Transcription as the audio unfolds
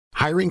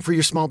Hiring for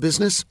your small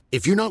business?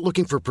 If you're not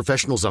looking for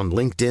professionals on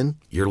LinkedIn,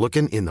 you're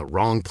looking in the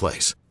wrong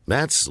place.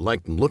 That's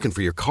like looking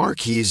for your car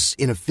keys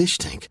in a fish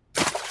tank.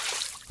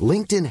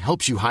 LinkedIn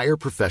helps you hire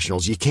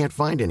professionals you can't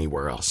find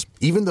anywhere else,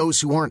 even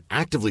those who aren't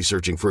actively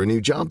searching for a new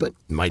job but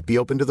might be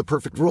open to the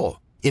perfect role.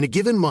 In a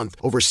given month,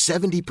 over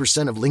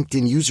 70% of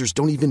LinkedIn users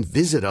don't even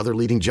visit other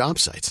leading job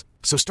sites.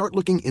 So start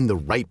looking in the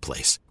right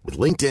place. With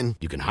LinkedIn,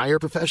 you can hire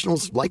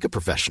professionals like a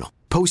professional.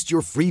 Post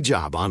your free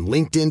job on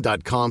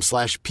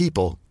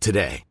linkedin.com/people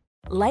today.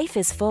 Life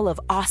is full of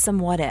awesome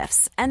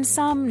what-ifs, and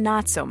some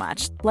not so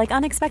much, like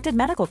unexpected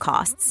medical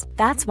costs.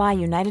 That's why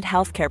United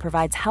Healthcare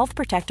provides Health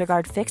Protector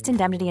Guard fixed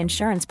indemnity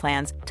insurance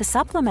plans to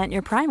supplement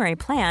your primary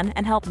plan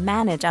and help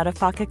manage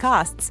out-of-pocket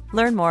costs.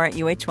 Learn more at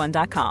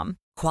uh1.com.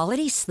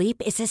 Quality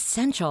sleep is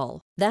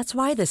essential. That's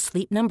why the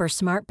Sleep Number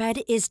Smart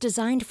Bed is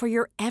designed for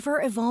your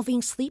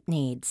ever-evolving sleep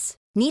needs.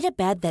 Need a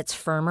bed that's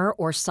firmer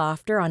or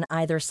softer on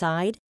either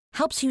side?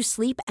 Helps you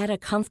sleep at a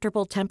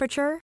comfortable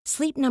temperature?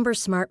 Sleep Number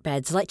Smart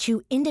Beds let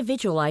you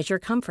individualize your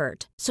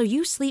comfort, so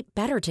you sleep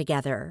better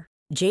together.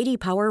 J.D.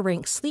 Power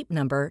ranks Sleep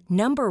Number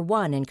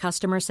 #1 in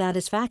customer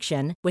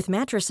satisfaction with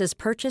mattresses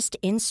purchased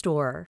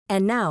in-store.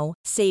 And now,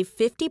 save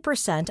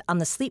 50% on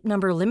the Sleep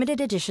Number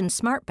Limited Edition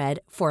Smart Bed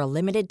for a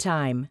limited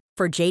time.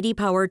 For J.D.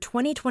 Power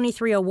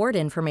 2023 award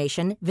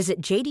information, visit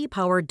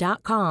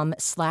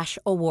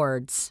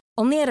jdpower.com/awards.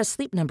 Only at a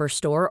Sleep Number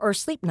store or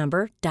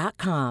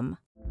sleepnumber.com.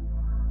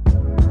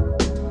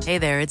 Hey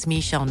there, it's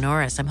Michelle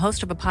Norris. I'm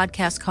host of a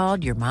podcast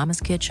called Your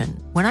Mama's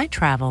Kitchen. When I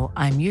travel,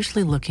 I'm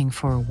usually looking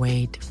for a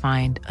way to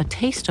find a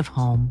taste of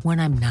home when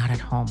I'm not at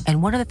home.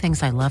 And one of the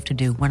things I love to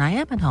do when I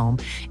am at home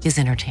is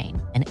entertain.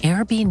 And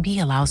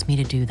Airbnb allows me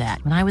to do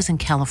that. When I was in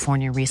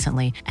California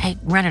recently, I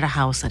rented a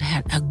house that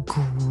had a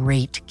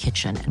great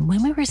kitchen. And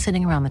when we were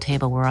sitting around the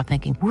table, we were all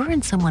thinking, we're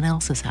in someone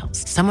else's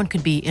house. Someone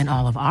could be in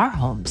all of our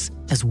homes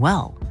as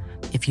well.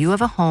 If you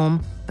have a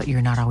home, but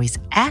you're not always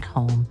at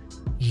home,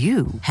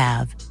 you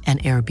have an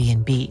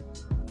Airbnb.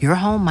 Your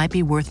home might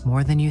be worth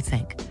more than you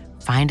think.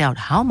 Find out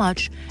how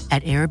much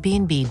at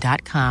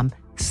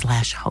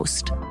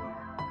airbnb.com/host.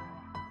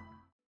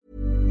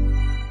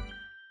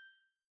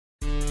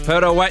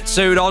 Put a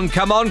wetsuit on.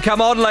 Come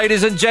on,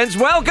 ladies and gents.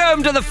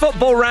 Welcome to the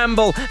Football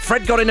Ramble.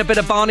 Fred got in a bit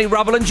of Barney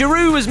Rubble and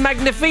Giroud was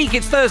magnifique.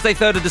 It's Thursday,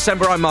 3rd of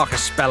December. I'm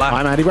Marcus Speller.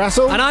 I'm Andy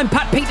Brassel. And I'm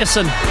Pat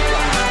Peterson.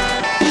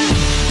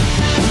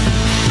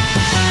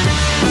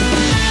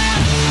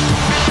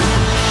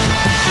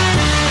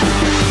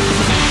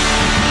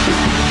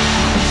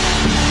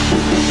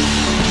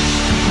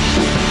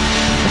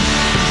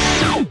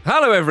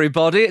 Hello,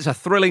 everybody. It's a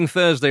thrilling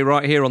Thursday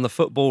right here on the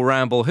Football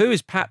Ramble. Who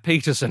is Pat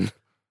Peterson?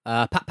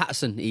 Pat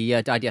Patterson. He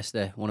died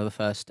yesterday. One of the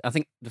first. I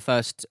think the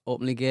first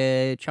Open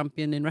League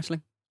champion in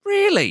wrestling.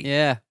 Really?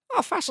 Yeah.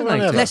 Oh,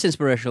 fascinating. Less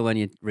inspirational when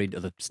you read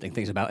other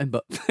things about him,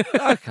 but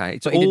okay.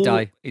 But he did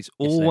die. It's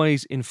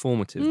always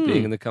informative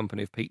being in the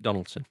company of Pete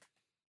Donaldson.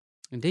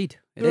 Indeed,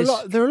 there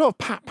are a lot of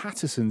Pat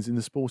Pattersons in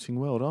the sporting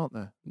world, aren't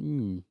there?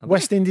 Mm.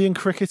 West Indian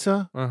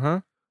cricketer,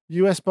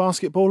 US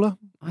basketballer.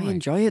 I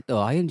enjoy it though.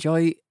 I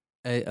enjoy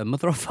a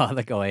mother or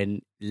father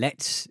going,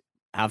 let's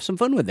have some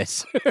fun with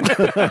this.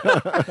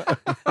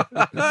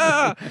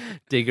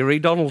 Diggory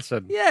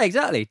Donaldson. Yeah,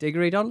 exactly.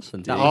 Diggory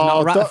Donaldson. That was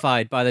not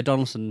ratified by the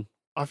Donaldson.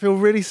 I feel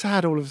really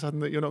sad all of a sudden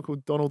that you're not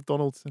called Donald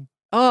Donaldson.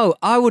 Oh,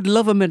 I would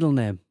love a middle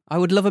name. I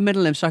would love a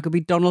middle name so I could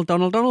be Donald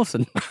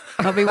Donaldson.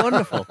 That'd be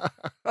wonderful.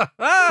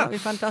 That'd be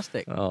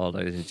fantastic. Oh,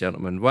 ladies and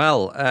gentlemen.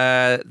 Well,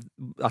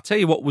 I'll tell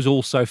you what was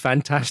also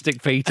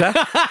fantastic, Peter,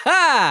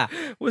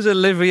 was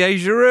Olivier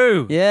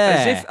Giroud.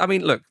 Yeah.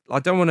 Look, I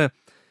don't want to...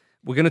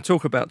 We're going to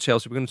talk about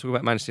Chelsea. We're going to talk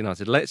about Manchester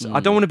United. I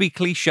don't want to be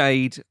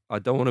cliched. I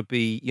don't want to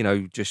be,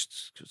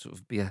 just sort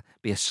of be a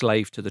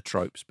slave to the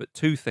tropes. But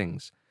two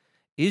things.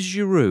 Is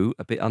Giroud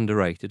a bit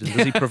underrated? And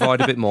does he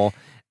provide a bit more?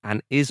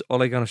 And is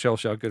Ole Gunnar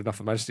Solskjaer good enough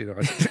for Manchester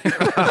United?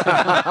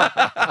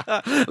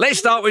 Let's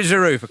start with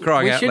Giroud, for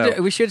crying out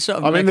loud. We should sort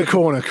of... I'm in the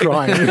corner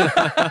crying.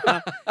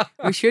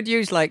 We should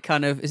use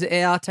is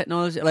it AR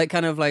technology?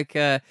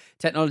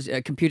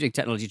 Technology, computing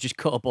technology, just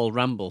cut up all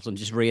rambles and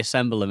just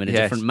reassemble them in a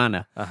different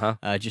manner.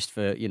 Just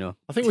for, I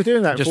think we're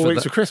doing that in 4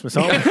 weeks of Christmas,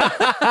 aren't we?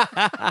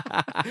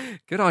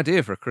 Good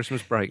idea for a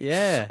Christmas break.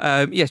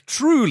 Yeah. Yes,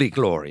 truly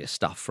glorious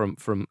stuff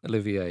from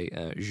Olivier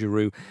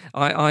Giroud.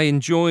 I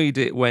enjoyed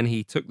it when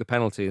he took the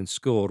penalty and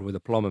scored with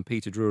aplomb, and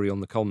Peter Drury on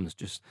the comms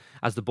just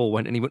as the ball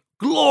went, and he went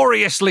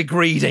gloriously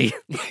greedy.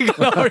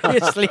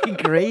 Gloriously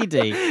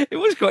greedy. It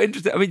was quite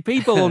interesting. I mean,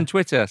 people on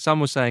Twitter, some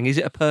were saying, is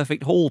it a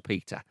perfect haul,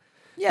 Peter?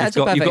 Yeah, it's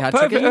a perfect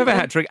hat-trick. Perfect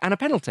hat-trick and a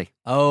penalty.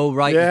 Oh,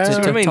 right. Yeah.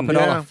 To I mean, top it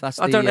all off.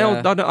 That's I don't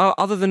know,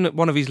 other than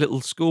one of his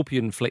little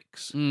scorpion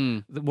flicks,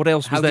 what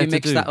else was there to do? How do you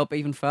mix that up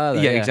even further?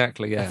 Yeah,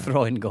 exactly, yeah. A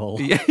throw-in goal.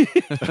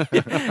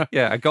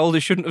 Yeah, a goal that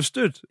shouldn't have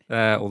stood.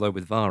 Although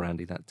with VAR,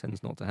 Andy, that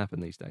tends not to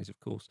happen these days, of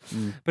course.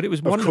 But it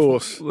was wonderful.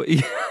 Of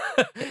course.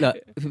 Look,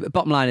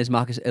 bottom line is,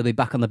 Marcus, he'll be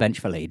back on the bench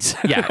for Leeds.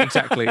 Yeah,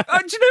 exactly. Do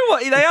you know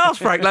what? They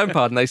asked Frank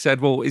Lampard and they said,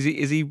 well, is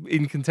he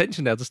in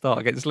contention now to start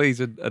against Leeds?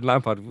 And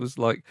Lampard was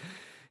like...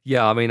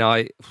 Yeah, I mean,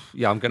 I'm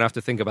going to have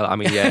to think about that. I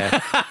mean,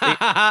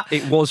 yeah,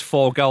 it was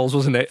 4 goals,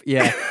 wasn't it?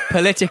 Yeah,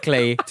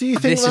 politically. Do you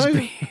think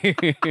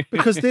this though?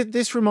 Because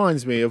this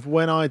reminds me of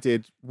when I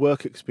did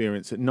work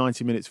experience at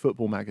 90 Minutes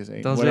Football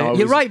Magazine. Does when it? I was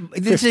You're right.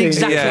 This is 15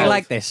 exactly years old.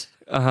 like this.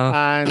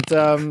 And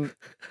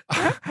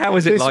How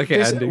is it like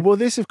it, Andy? Well,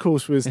 this of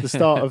course was the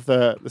start of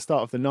the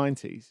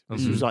 90s.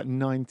 This was like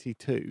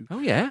 92. Oh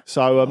yeah.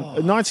 So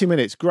 90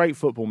 Minutes, great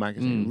football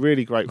magazine,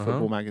 really great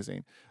football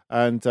magazine.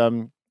 And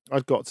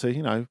I'd got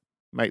to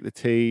make the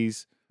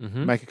teas,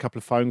 make a couple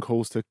of phone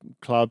calls to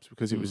clubs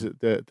because it was at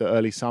the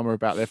early summer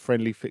about their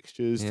friendly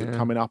fixtures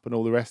coming up and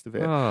all the rest of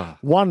it. Oh.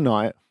 One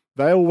night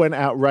they all went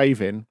out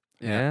raving.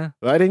 Yeah.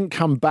 They didn't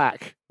come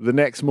back the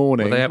next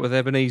morning. Were they out with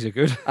Ebenezer?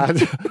 Good. And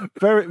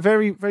very,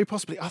 very, very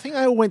possibly. I think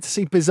they all went to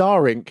see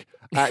Bizarre Inc.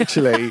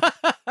 Actually,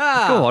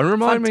 Go on,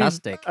 remind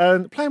Fantastic.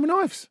 and playing with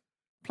knives.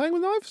 Playing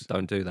with knives. me.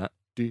 Don't do that.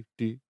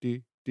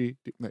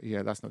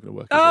 Yeah, that's not going to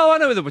work. is Oh, I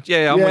know the.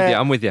 Yeah,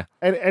 I'm with you.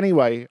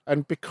 Anyway,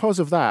 and because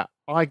of that,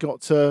 I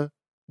got to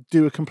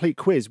do a complete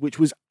quiz, which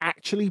was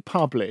actually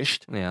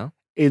published Yeah.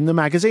 in the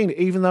magazine,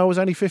 even though I was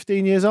only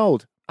 15 years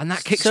old. And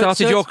that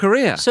kick-started your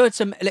career. So it's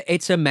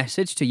a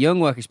message to young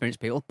work experience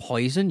people: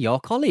 poison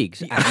your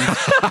colleagues,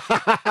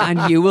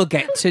 and you will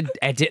get to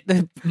edit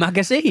the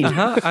magazine.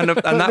 And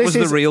that this was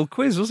the is- real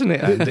quiz, wasn't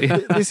it, Andy?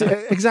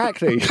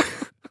 Exactly.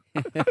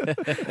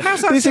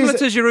 How's that this similar is-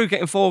 to Giroud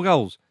getting 4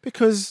 goals?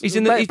 Because He's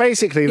in the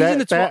basically He's in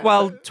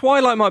the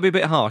Twilight might be a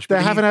bit harsh. they're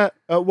but having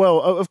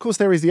of course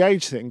there is the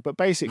age thing, but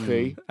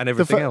basically and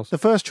everything else. The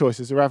first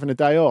choices are having a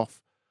day off,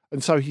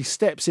 and so he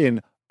steps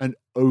in and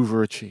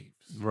overachieves.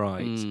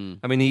 Right.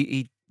 I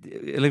mean,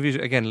 Olivier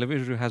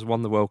Giroud has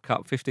won the World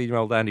Cup.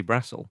 15-year-old Andy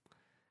Brassel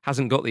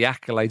hasn't got the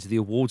accolades, the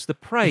awards, the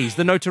praise,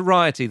 the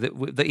notoriety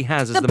that he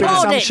has as the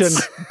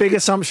man. Big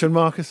assumption,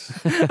 Marcus.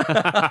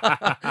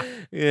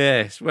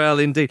 Yes, well,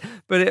 indeed.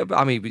 But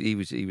he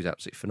was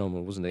absolutely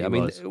phenomenal, wasn't he?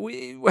 Was.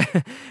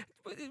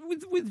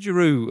 With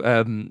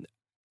Giroud,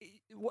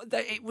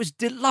 it was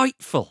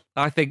delightful.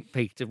 I think,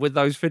 Peter, with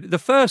those. The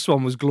first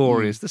one was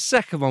glorious. The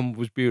second one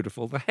was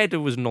beautiful. The header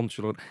was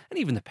nonchalant, and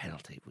even the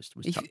penalty was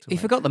tucked away. He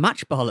forgot the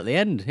match ball at the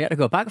end. He had to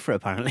go back for it,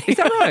 apparently. Is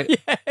that right?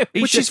 Yeah.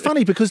 Which is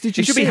funny because did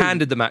you You should see? be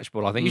handed the match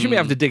ball, I think. You shouldn't be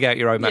having to dig out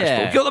your own match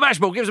Yeah. ball. Give us the match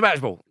ball. Give us the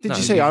match ball. Did No,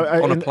 you see?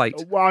 on a plate.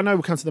 Well, I know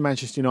we'll come to the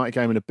Manchester United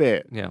game in a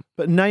bit. Yeah.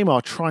 But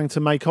Neymar trying to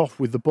make off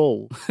with the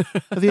ball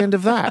at the end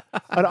of that.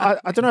 And I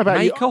don't know about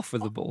you. Make off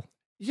with the ball.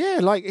 Yeah,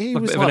 like he Like a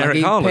was bit of an Eric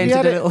he Haaland. painted He a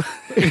had little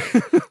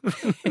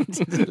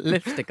painted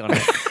lipstick on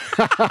it.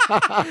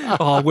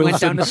 Oh, Went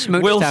down to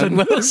Smoketown.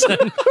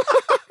 Wilson.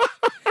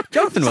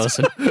 Jonathan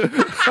Wilson.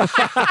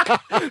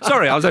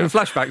 Sorry, I was having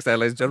flashbacks there,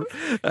 ladies and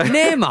gentlemen.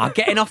 Neymar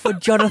getting off with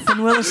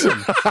Jonathan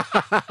Wilson.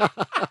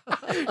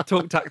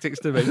 Talk tactics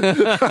to me.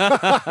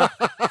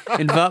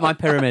 Invert my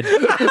pyramid.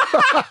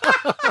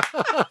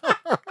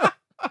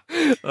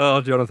 Oh,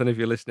 Jonathan, if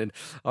you're listening,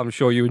 I'm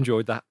sure you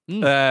enjoyed that.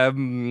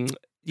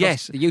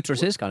 Yes. The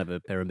uterus is kind of a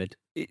pyramid.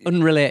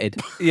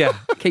 Unrelated. Yeah.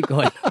 Keep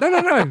going.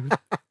 No.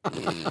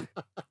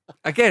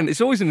 Again,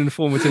 it's always an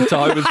informative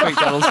time with Pete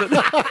Donaldson.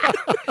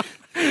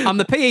 I'm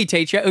the PE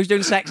teacher who's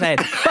doing sex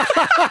ed.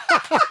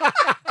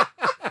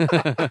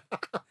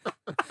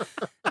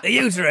 The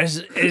uterus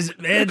is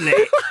mainly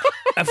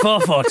a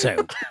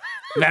 442.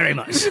 Very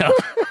much so.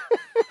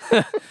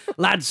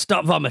 Lads,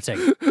 stop vomiting.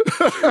 Right,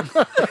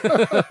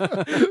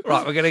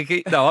 we're going to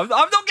keep... No, I'm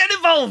not getting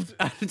involved.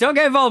 Don't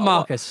get involved,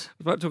 Marcus. I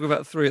was about to talk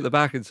about 3 at the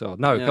back and so on.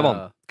 No,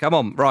 No. come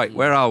on. Right,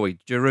 where are we?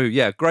 Giroud.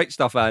 Yeah, great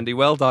stuff, Andy.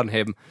 Well done,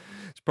 him.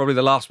 It's probably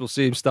the last we'll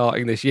see him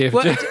starting this year.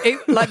 Well,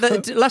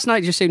 last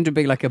night just seemed to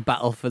be like a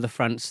battle for the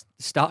France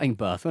starting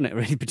berth, wasn't it?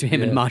 Really, between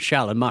him and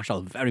Martial, and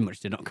Martial very much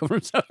did not cover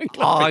himself in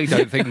glory. I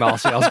don't think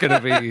Martial's going to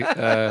be...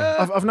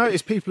 I've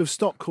noticed people have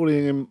stopped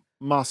calling him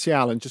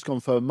Martial and just gone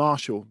for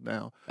Marshall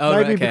now. Oh,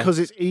 maybe right, okay. because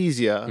it's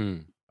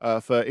easier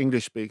for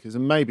English speakers,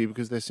 and maybe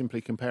because they're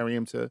simply comparing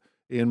him to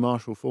Ian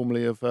Marshall,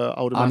 formerly of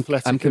Oldham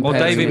Athletic. I'm Or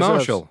comparing Davy him-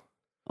 Marshall.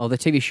 Or the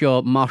TV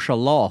show Martial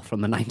Law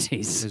from the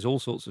 90s. There's all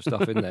sorts of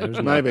stuff in there,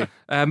 isn't Maybe.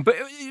 there? But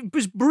it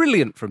was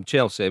brilliant from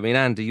Chelsea. I mean,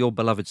 Andy, your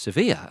beloved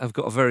Sevilla have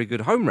got a very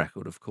good home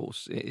record, of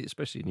course,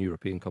 especially in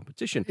European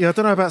competition. Yeah, I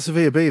don't know about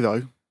Sevilla B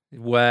though.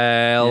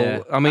 Well, Yeah.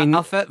 I mean...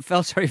 I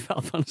felt sorry for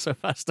Alfonso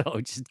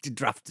Pasto, just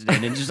drafted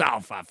in and just,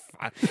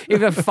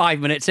 even 5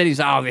 minutes in, he's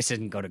like, oh, this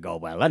isn't going to go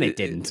well, and it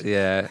didn't.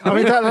 Yeah. I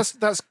mean,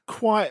 that's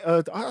quite.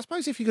 I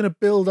suppose if you're going to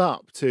build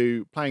up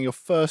to playing your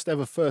first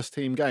ever first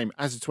team game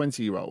as a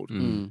 20-year-old,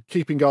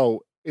 keeping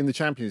goal in the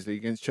Champions League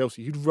against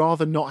Chelsea, you'd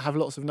rather not have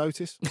lots of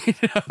notice.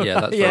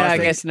 Yeah, that's Yeah, right. I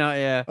guess not,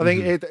 yeah. I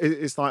think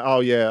it's like, oh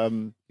yeah,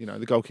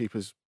 the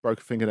goalkeeper's broke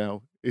a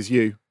fingernail is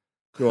you.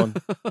 Go on.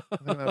 I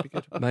think that'd be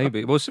good.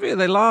 Maybe. Well, Sevilla,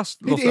 they lost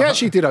He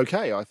actually did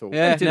okay, I thought.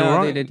 Yeah, They did no, all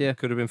right. they did, yeah.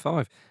 Could have been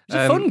 5. It's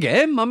a fun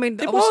game. I mean,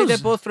 obviously was. they're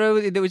both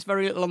through. There was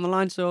very little on the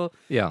line, so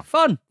Yeah.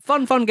 fun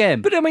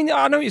game. But I mean,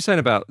 I know what you're saying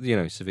about,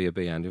 Sevilla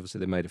B, Andy. Obviously,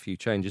 they made a few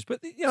changes. But,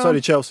 So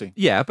did Chelsea.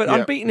 Yeah, but Yeah.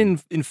 unbeaten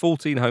in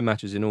 14 home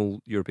matches in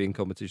all European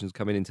competitions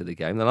coming into the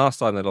game. The last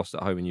time they lost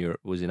at home in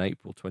Europe was in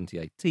April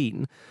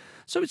 2018.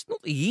 So it's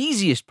not the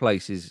easiest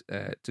places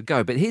to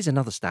go. But here's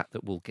another stat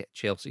that will get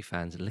Chelsea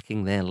fans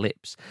licking their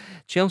lips.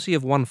 Chelsea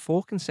have won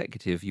 4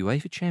 consecutive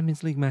UEFA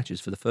Champions League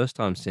matches for the first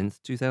time since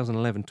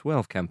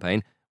 2011-12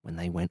 campaign, when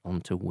they went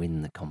on to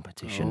win the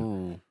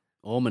competition.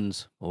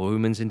 Omens.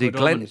 Omens indeed.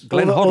 Glenn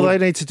Hoddle. All they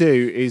need to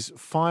do is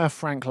fire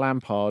Frank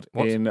Lampard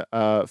in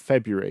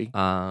February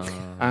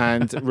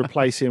and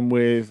replace him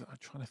with, I'm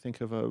trying to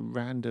think of a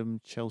random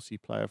Chelsea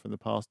player from the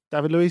past.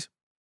 David Luiz?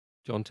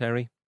 John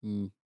Terry?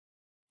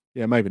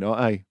 Yeah, maybe not,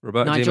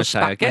 Roberto Nigel Di Matteo.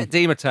 Spackman. Get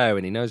Di Matteo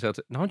in, he knows how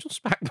to... Nigel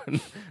Spackman.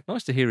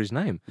 Nice to hear his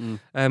name.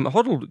 Glenn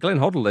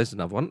Hoddle, there's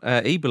another one.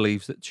 He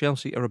believes that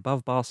Chelsea are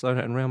above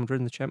Barcelona and Real Madrid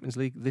in the Champions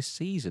League this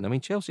season. I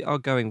mean, Chelsea are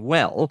going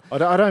well. I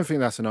don't think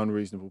that's an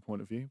unreasonable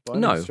point of view, by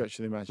any stretch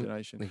of the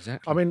imagination.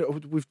 Exactly. I mean,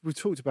 we've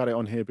talked about it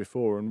on here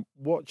before, and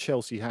what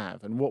Chelsea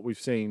have and what we've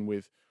seen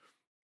with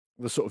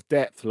the sort of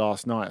depth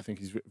last night, I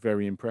think is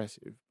very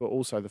impressive, but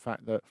also the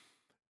fact that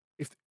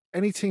if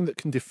any team that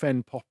can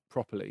defend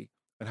properly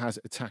and has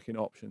attacking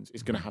options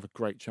is going to have a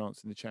great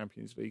chance in the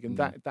Champions League. And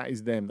that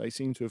is them. They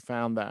seem to have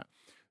found that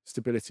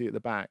stability at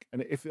the back.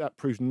 And if that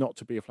proves not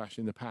to be a flash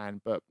in the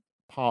pan, but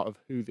part of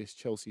who this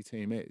Chelsea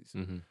team is,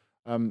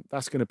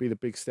 that's going to be the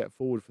big step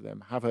forward for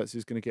them. Havertz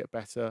is going to get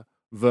better.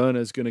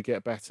 Werner's going to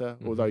get better,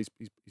 although he's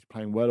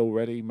playing well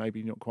already,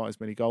 maybe not quite as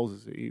many goals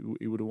as he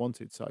would have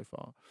wanted so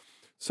far.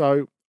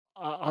 So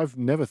I've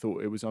never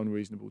thought it was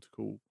unreasonable to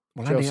call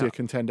Chelsea a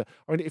contender.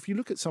 I mean, if you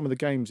look at some of the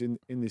games in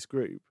this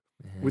group,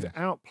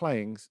 without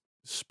playing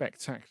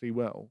spectacularly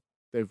well,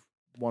 they've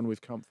won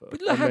with comfort. But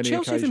look how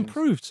Chelsea have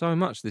improved so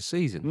much this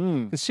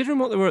season. Considering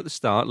what they were at the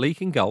start,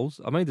 leaking goals.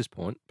 I made this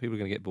point. People are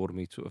going to get bored of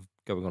me sort of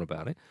going on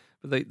about it.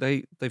 But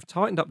they've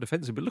tightened up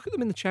defensively. But look at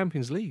them in the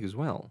Champions League as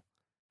well.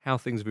 How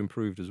things have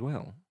improved as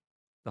well.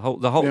 The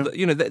whole.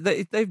 You know,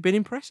 they've been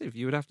impressive.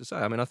 You would have to say.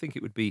 I mean, I think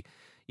it would be,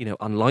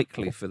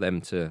 unlikely for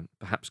them to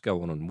perhaps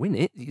go on and win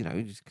it.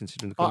 Just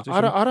considering the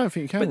competition. I don't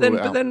think you can.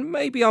 But then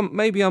maybe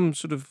I'm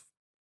sort of.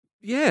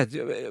 Yeah,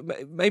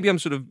 maybe I'm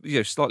sort of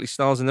slightly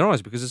stars in their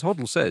eyes because, as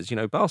Hoddle says,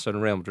 Barcelona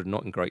and Real Madrid are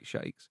not in great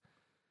shakes.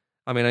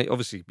 I mean,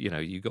 obviously,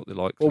 you got the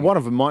likes. Well, one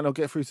of them might not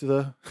get through to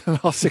the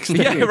last 16.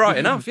 Yeah, right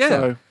enough.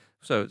 Yeah.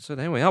 So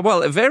there we are.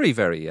 Well, very,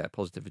 very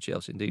positive for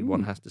Chelsea indeed.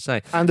 One has to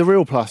say. And the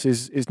real plus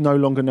is no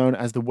longer known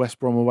as the West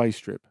Brom away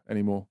strip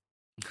anymore.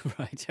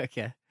 Right.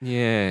 Okay.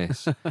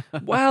 Yes.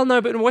 Well, no,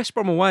 but West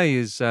Brom away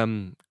is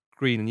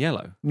green and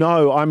yellow.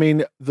 No, I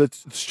mean the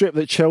strip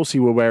that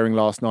Chelsea were wearing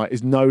last night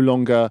is no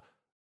longer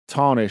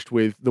tarnished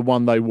with the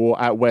one they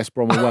wore at West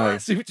Brom away. I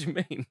see what you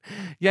mean.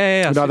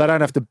 Yeah. No, they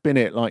don't have to bin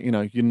it like,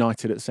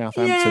 United at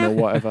Southampton or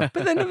whatever.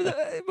 But then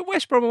but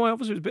West Brom away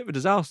obviously was a bit of a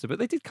disaster, but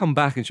they did come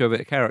back and show a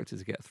bit of character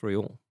to get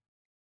 3-3.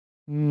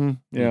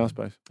 Yeah, I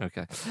suppose.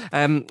 Okay.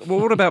 Well,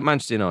 what about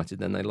Manchester United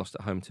then? They lost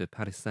at home to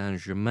Paris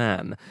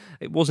Saint-Germain.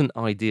 It wasn't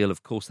ideal,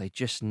 of course. They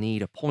just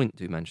need a point,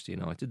 do Manchester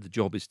United. The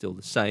job is still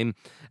the same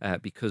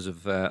because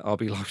of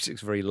RB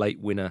Leipzig's very late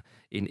winner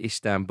in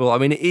Istanbul. I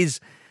mean,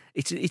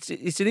 It's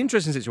an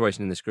interesting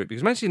situation in this group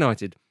because Manchester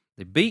United,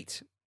 they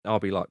beat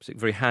RB Leipzig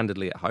very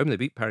handedly at home. They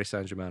beat Paris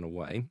Saint-Germain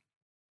away.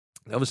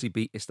 They obviously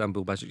beat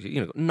Istanbul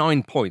Basaksehir. Got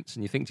 9 points,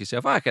 and you think to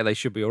yourself, okay, they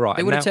should be all right.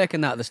 They would have taken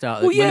that at the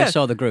start when they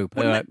saw the group.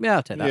 I'll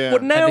take that. Yeah.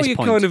 Well, now you're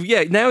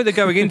now they're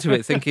going into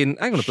it thinking,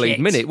 hang on a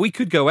bleeding minute, we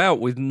could go out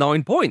with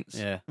 9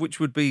 points, which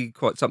would be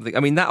quite something.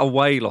 I mean, that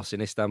away loss in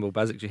Istanbul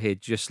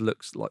Basaksehir just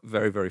looks like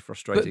very, very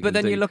frustrating. But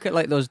then you look at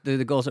like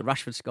the goals that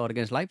Rashford scored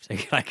against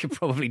Leipzig, like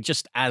probably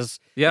just as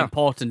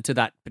important to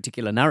that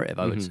particular narrative,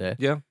 I would say.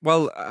 Yeah.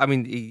 Well, I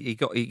mean, he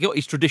got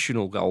his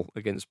traditional goal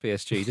against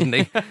PSG, didn't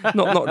he?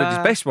 not his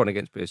best one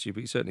against PSG, but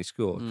he certainly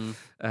scored.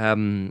 I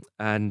mean,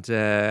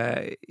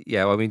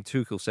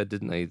 Tuchel said,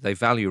 didn't they? They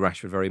value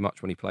Rashford very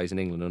much when he plays in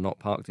England and not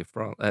Parc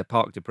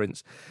des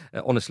Princes.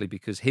 Honestly,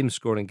 because him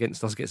scoring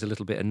against us gets a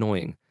little bit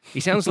annoying. He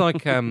sounds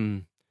like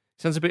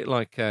sounds a bit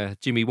like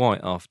Jimmy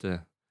White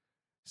after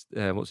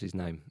what's his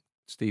name?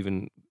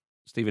 Stephen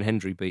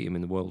Hendry beat him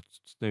in the World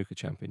Snooker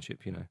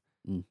Championship.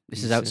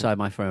 This is outside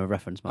my frame of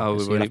reference,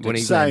 Marcus.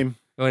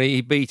 When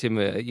he beat him,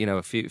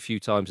 a few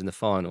times in the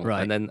final,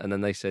 right? And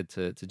then they said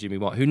to Jimmy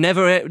White, who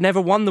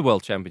never won the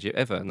World Championship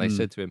ever, and they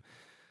said to him,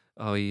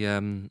 "Oh,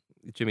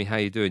 Jimmy, how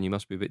you doing? You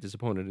must be a bit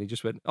disappointed." And he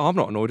just went, "Oh, I'm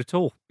not annoyed at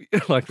all,"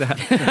 like that.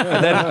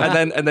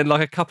 and then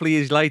like a couple of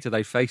years later,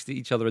 they faced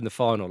each other in the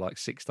final like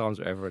 6 times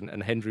or whatever,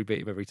 and Hendry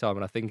beat him every time.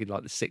 And I think in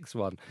like the 6th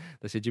one,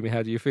 they said, "Jimmy,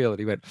 how do you feel?" And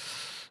he went,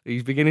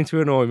 "He's beginning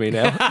to annoy me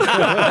now."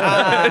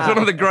 It's one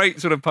of the great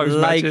sort of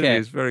post-match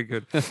interviews. Very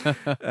good. So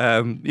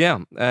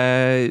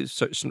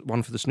it's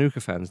one for the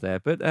snooker fans there.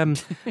 But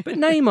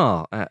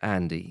Neymar,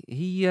 Andy,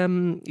 he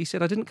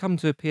said, "I didn't come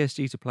to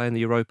PSG to play in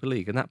the Europa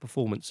League," and that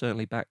performance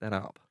certainly backed that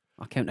up.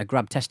 I came to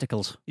grab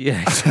testicles.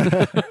 Yes.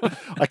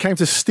 I came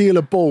to steal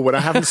a ball when I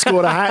haven't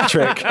scored a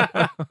hat-trick.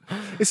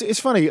 It's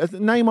funny.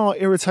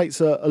 Neymar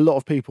irritates a lot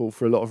of people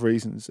for a lot of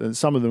reasons, and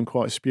some of them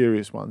quite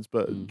spurious ones,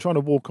 but trying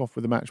to walk off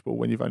with a match ball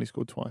when you've only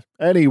scored twice.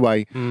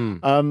 Anyway,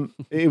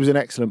 it was an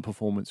excellent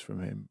performance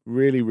from him.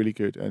 Really, really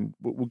good. And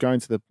we'll go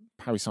into the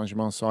Paris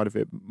Saint-Germain side of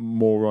it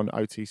more on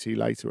OTC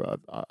later,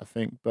 I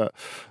think. But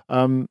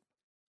I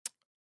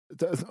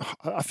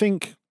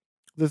think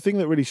the thing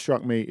that really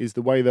struck me is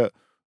the way that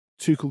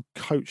Tuchel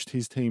coached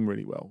his team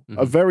really well.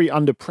 A very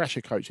under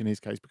pressure coach in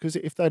his case, because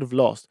if they'd have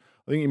lost,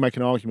 I think you make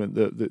an argument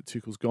that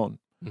Tuchel's gone.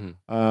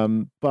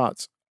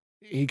 But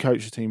he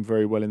coached the team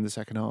very well in the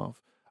second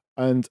half.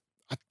 And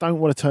I don't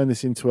want to turn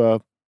this into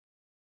a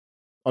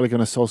Ole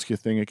Gunnar Solskjaer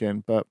thing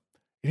again, but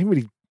he didn't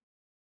really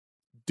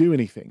do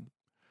anything.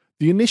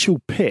 The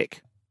initial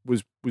pick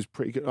was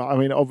pretty good. I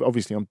mean,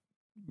 obviously, I'm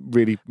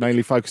really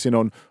mainly focusing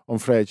on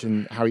Fred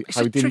and how he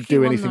didn't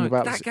do anything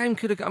about that game.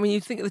 Could have. I mean, you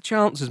think of the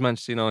chances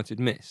Manchester United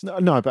missed.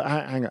 No, but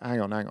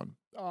hang on.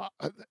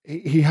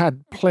 He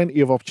had plenty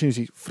of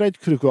opportunities. Fred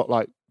could have got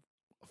like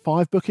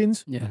 5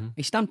 bookings. Yeah,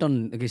 he stamped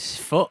on his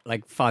foot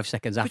like 5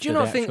 seconds after. But do you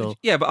not think?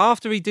 Yeah, but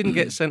after he didn't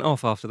get sent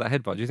off after that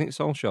headbutt, do you think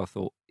Solskjaer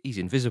thought he's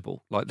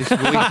invisible? Like this,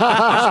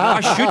 I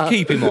should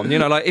keep him on. You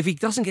know, like if he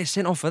doesn't get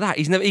sent off for that,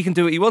 he can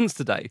do what he wants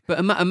today. But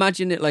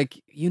imagine it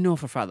like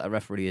for a fact that a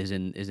referee is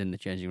in the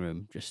changing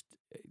room, just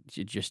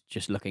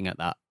looking at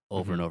that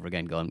over and over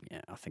again, going,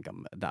 yeah, I think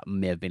that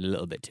may have been a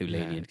little bit too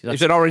lenient.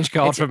 It's an orange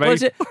card for me. Well,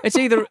 it's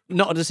either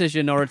not a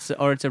decision or it's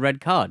a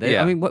red card.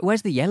 Yeah. I mean,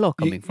 where's the yellow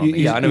coming from?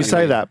 I know you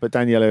say that, but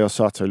Daniele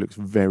Osato looks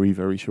very,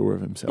 very sure of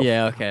himself.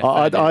 Yeah, okay.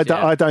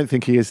 I don't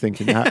think he is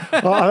thinking that.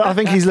 I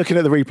think he's looking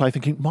at the replay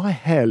thinking, my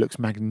hair looks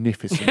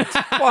magnificent.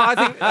 Well,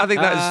 I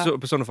think that is sort of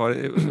personified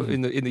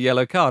in the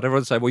yellow card.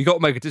 Everyone's saying, well, you got to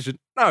make a decision.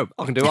 No,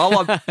 I can do it. I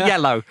want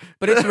yellow.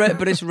 But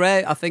it's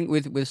rare, I think,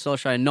 with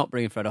Solskjaer not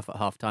bringing Fred off at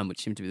half time,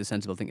 which seemed to be the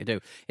sensible thing to do.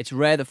 It's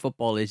rare that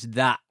football is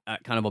that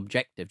kind of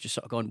objective, just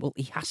sort of going, well,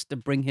 he has to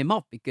bring him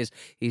off because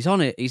he's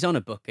on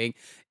a booking.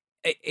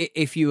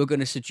 If you were going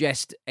to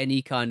suggest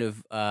any kind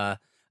of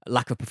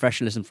lack of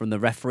professionalism from the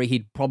referee,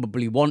 he'd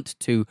probably want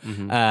to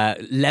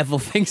level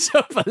things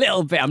up a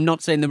little bit. I'm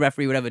not saying the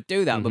referee would ever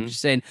do that, but I'm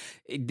just saying,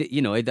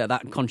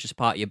 that conscious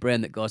part of your brain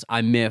that goes,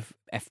 I may have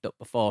effed up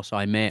before, so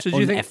I may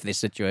un-F this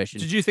situation.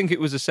 Did you think it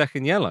was a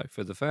second yellow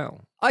for the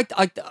foul? No,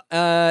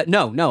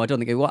 I don't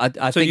think it was.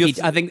 I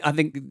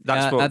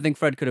think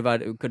Fred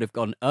could have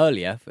gone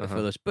earlier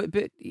for this, but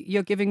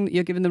you're giving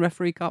the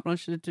referee carte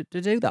blanche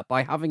to do that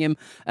by having him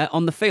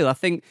on the field. I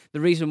think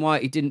the reason why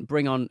he didn't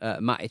bring on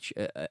Matic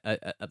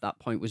at that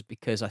point was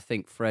because I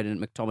think Fred and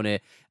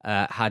McTominay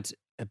had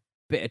a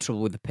bit of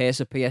trouble with the pace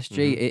of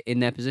PSG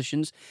in their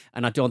positions,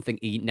 and I don't think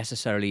he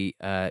necessarily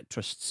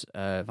trusts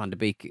Van der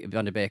Beek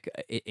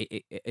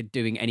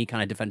doing any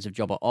kind of defensive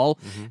job at all,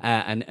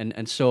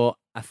 and so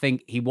I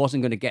think he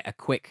wasn't going to get a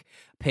quick,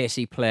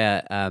 pacey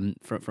player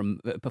from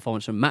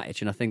performance from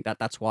Matic, and I think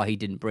that's why he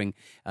didn't bring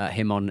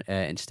him on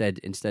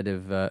instead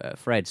of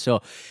Fred.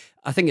 So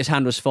I think his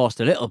hand was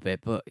forced a little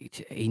bit, but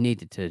he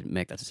needed to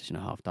make that decision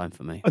at half time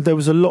for me. There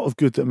was a lot of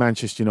good that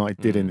Manchester United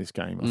did in this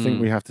game. I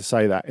think we have to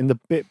say that. In the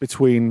bit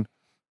between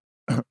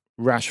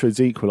Rashford's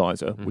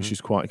equaliser, which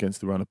is quite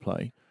against the run of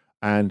play,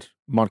 and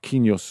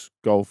Marquinhos'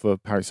 goal for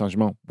Paris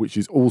Saint-Germain, which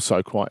is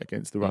also quite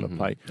against the run of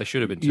play. They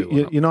should have been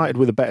 2-1. United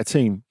with a better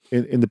team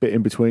in the bit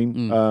in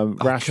between.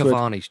 Rashford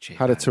Cavani's chip,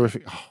 had a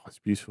terrific... Oh, it's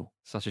beautiful.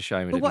 Such a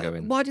shame it didn't go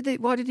in. Why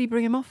did he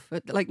bring him off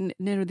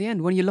near the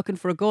end when you're looking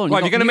for a goal?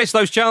 Well, you're going to miss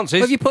those chances.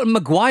 Well, if you put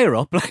Maguire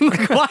up, like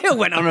Maguire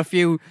went on a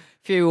few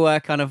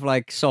kind of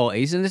like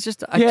sorties, and it's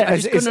just I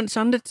just couldn't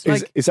understand it.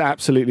 It's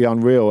absolutely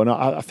unreal, and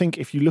I think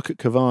if you look at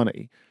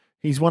Cavani,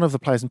 he's one of the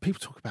players, and people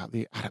talk about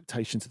the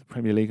adaptation to the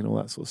Premier League and all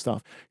that sort of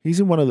stuff. He's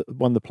in one of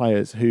the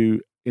players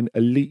who, in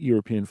elite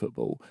European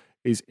football,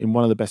 is in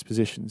one of the best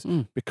positions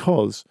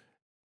because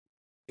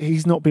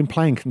he's not been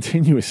playing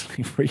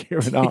continuously for a year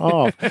and a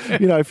half.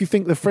 If you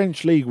think the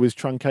French league was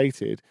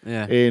truncated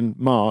in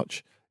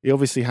March, he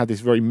obviously had this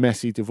very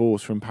messy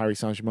divorce from Paris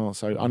Saint-Germain.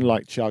 So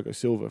unlike Thiago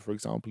Silva, for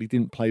example, he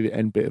didn't play the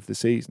end bit of the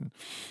season.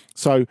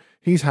 So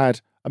he's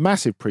had a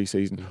massive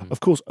pre-season. Of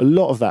course, a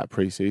lot of that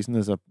pre-season,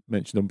 as I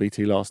mentioned on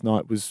BT last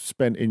night, was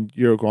spent in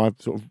Uruguay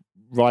sort of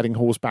riding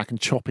horseback and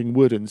chopping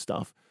wood and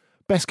stuff.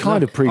 Best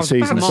kind of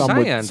pre-season,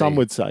 some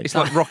would say. It's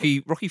like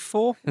Rocky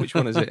 4? Which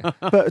one is it?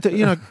 But,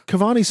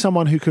 Cavani's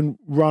someone who can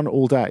run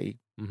all day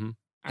and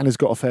has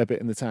got a fair bit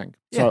in the tank.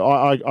 So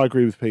I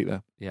agree with Pete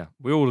there. Yeah,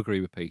 we all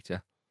agree with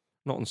Peter.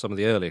 Not on some of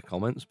the earlier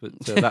comments, but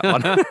that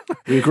one.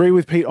 We agree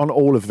with Pete on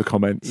all of the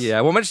comments. Yeah,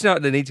 well, Manchester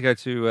United, they need to go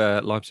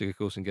to Leipzig, of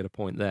course, and get a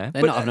point there.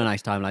 They're not having a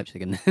nice time,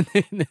 Leipzig. In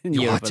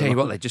I tell you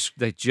what,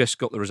 they just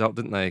got the result,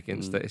 didn't they,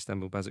 against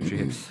Istanbul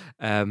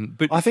Basaksehir?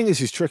 But I think this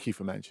is tricky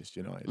for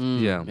Manchester United.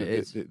 Yeah,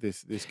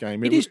 this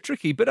game. It is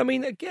tricky, but I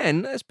mean,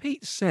 again, as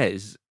Pete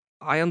says,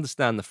 I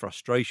understand the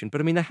frustration,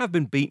 but I mean, they have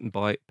been beaten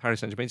by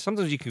Paris Saint-Germain.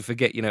 Sometimes you can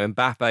forget,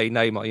 Mbappe,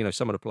 Neymar,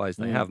 some of the players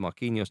they have,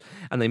 Marquinhos,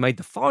 and they made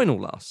the final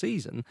last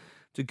season.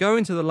 To go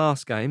into the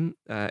last game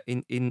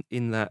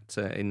in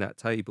that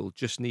table,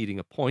 just needing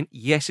a point.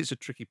 Yes, it's a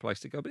tricky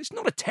place to go, but it's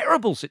not a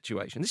terrible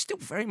situation. It's still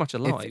very much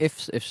alive. If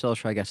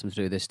Solskjaer gets them to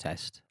do this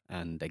test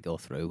and they go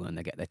through and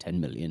they get their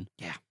 10 million,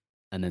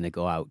 and then they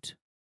go out,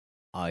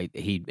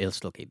 he'll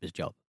still keep his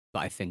job.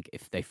 But I think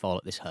if they fall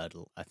at this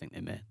hurdle, I think they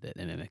may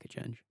make a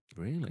change.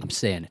 Really, I'm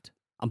saying it.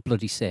 I'm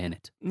bloody saying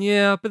it.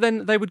 Yeah, but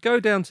then they would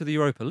go down to the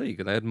Europa League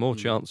and they had more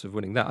chance of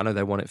winning that. I know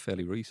they won it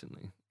fairly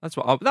recently.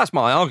 That's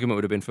my argument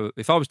would have been for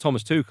if I was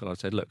Thomas Tuchel, I'd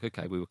said, look,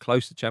 okay, we were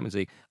close to Champions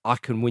League. I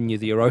can win you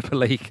the Europa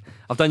League.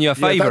 I've done you a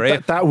favour here.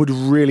 That would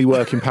really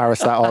work in Paris,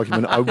 that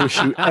argument. I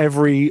wish you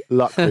every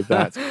luck with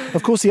that.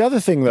 Of course, the other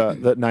thing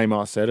that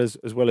Neymar said, as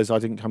well as I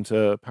didn't come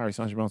to Paris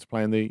Saint-Germain to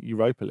play in the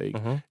Europa League,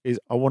 is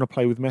I want to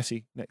play with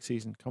Messi next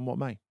season, come what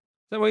may. Is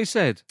that what he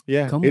said?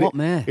 Yeah. Come what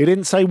may. He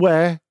didn't say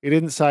where. He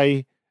didn't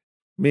say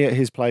me at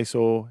his place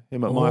or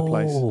him at my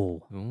place.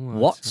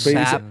 What's he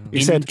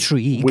said,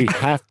 intrigue? We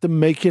have to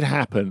make it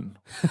happen,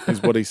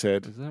 is what he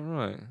said. Is that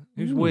right?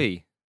 Who's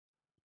we?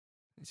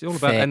 It's all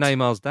about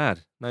Neymar's dad,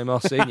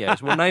 Neymar Senior.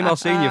 It's what Neymar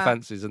Senior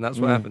fancies, and that's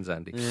what happens,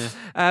 Andy.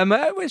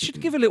 Yeah. We should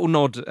give a little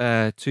nod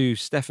to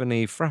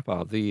Stephanie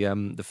Frappard,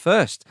 the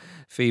first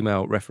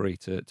female referee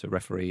to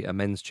referee a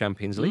men's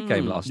Champions League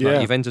game last night.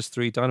 Juventus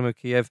 3, Dynamo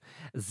Kiev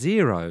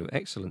 0.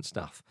 Excellent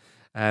stuff.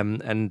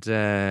 And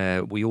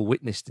we all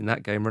witnessed in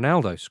that game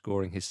Ronaldo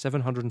scoring his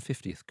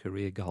 750th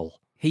career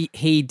goal.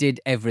 He did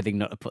everything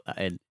not to put that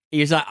in. He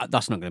was like,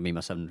 that's not going to be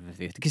my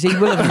 750th. Because he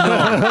will have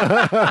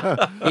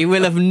known. He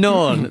will have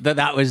known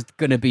that was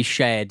going to be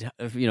shared,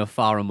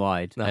 far and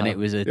wide. And it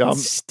was a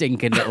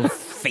stinking little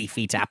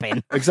fifi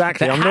tap-in.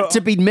 Exactly. That had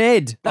to be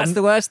made. That's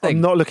the worst thing.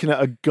 I'm not looking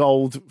at a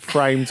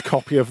gold-framed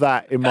copy of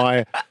that in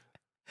my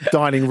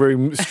dining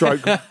room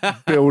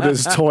 /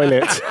 builder's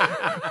toilet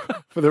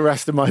for the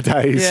rest of my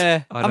days.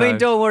 Yeah, I mean,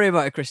 don't worry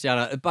about it,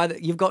 Cristiano.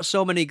 You've got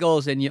so many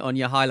goals on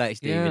your highlights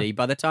DVD. Yeah.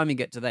 By the time you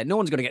get to there, no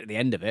one's going to get to the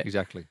end of it.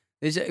 Exactly.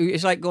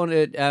 It's like going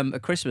to a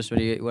Christmas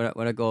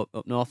when I go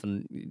up north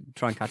and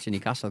try and catch a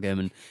Newcastle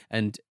game,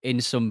 and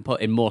in some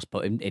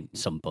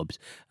pubs,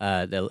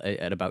 they'll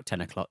at about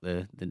 10 o'clock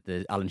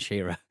the Alan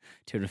Shearer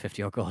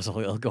 250 odd goals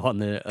will go on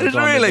the they'll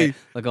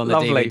go on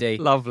lovely, the DVD.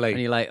 Lovely.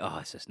 And you're like, oh,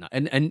 it's just not,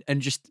 and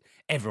just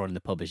everyone in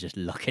the pub is just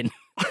looking.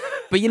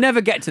 But you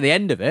never get to the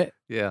end of it.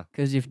 Yeah.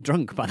 Because you've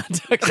drunk by that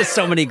time. There's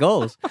so many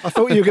goals. I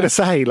thought you were going to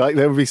say, like,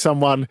 there would be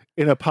someone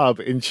in a pub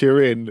in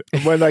Turin,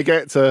 and when they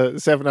get to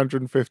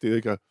 750,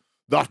 they go,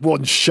 that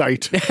one's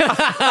shite.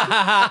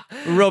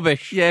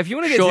 Rubbish. Yeah, if you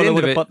want to get to the end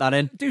of it, put that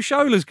in. Do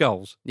Shola's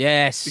goals.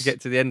 Yes. To get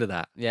to the end of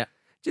that. Yeah.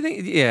 Do you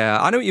think? Yeah,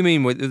 I know what you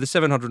mean with the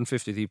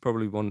 750th. You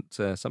probably want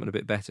something a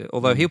bit better.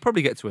 Although he'll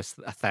probably get to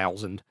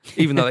 1,000,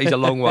 even though he's a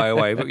long way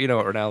away. But you know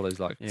what Ronaldo's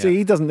like. Yeah. See,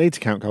 he doesn't need to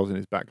count goals in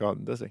his back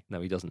garden, does he?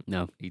 No, he doesn't.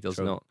 No, he does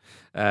not.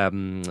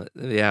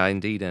 Yeah,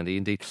 indeed, Andy,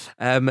 indeed.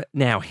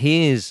 Now,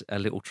 here's a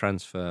little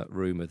transfer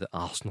rumour that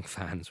Arsenal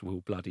fans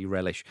will bloody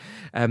relish.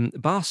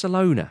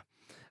 Barcelona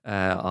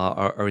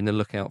are in the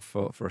lookout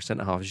for a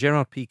centre half.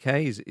 Gerard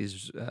Piqué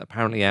is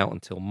apparently out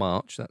until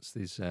March. That's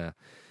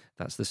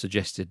the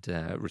suggested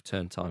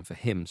return time for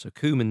him. So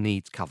Koeman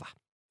needs cover.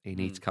 He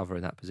needs cover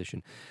in that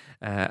position.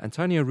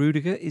 Antonio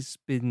Rudiger has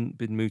been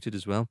mooted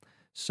as well.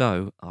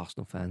 So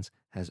Arsenal fans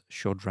has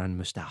Shkodran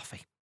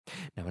Mustafi.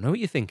 Now I know what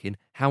you're thinking.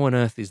 How on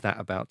earth is that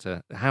about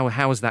to? How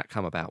has that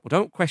come about? Well,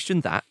 don't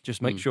question that.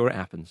 Just make sure it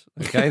happens.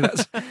 Okay,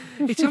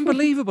 it's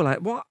unbelievable.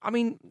 What I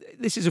mean,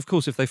 this is of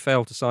course if they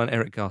fail to sign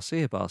Eric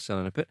Garcia,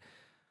 Barcelona. But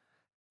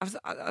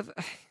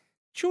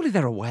surely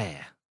they're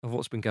aware of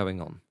what's been going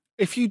on.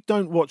 If you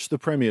don't watch the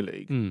Premier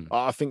League,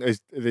 I think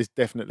there's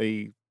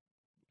definitely,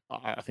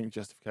 I think,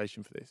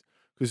 justification for this.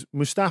 Because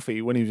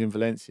Mustafi, when he was in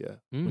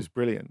Valencia, was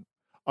brilliant.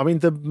 I mean,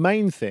 the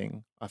main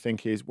thing, I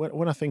think, is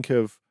when I think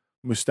of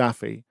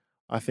Mustafi,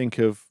 I think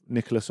of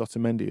Nicolas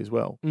Otamendi as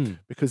well.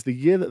 Because the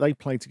year that they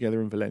played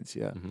together in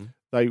Valencia,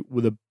 they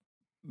were the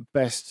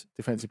best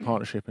defensive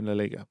partnership in La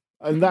Liga.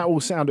 And that will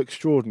sound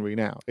extraordinary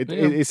now.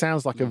 It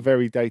sounds like a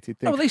very dated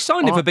thing. Oh, well, they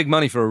signed him for big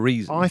money for a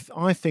reason.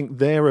 I think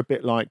they're a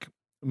bit like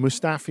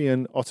Mustafi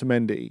and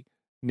Otamendi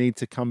need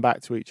to come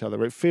back to each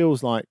other. It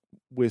feels like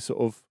we're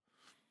sort of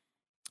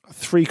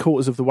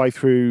 3/4 of the way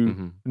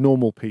through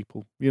normal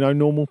people. You know,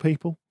 normal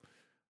people.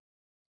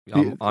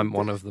 I'm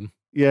one of them.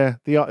 Yeah,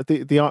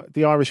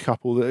 the Irish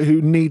couple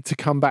who need to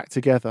come back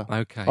together.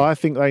 Okay, I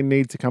think they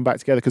need to come back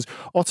together because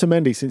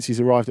Otamendi, since he's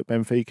arrived at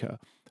Benfica,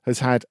 has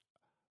had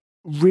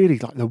really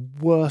like the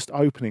worst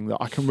opening that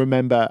I can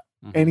remember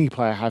any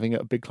player having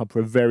at a big club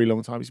for a very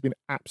long time. He's been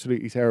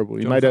absolutely terrible.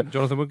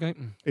 Jonathan Woodgate?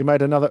 He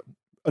made another...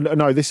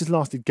 No, this has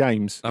lasted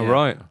games. Oh,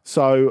 right.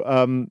 So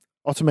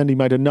Otamendi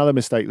made another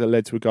mistake that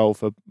led to a goal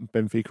for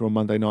Benfica on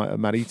Monday night at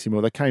Maritimo.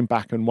 They came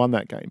back and won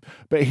that game.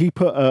 But he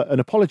put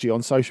an apology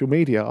on social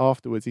media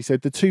afterwards. He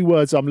said, the two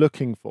words I'm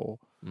looking for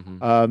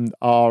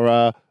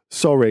are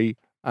sorry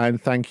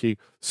and thank you.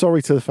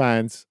 Sorry to the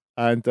fans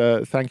and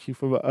thank you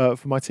for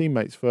my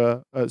teammates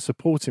for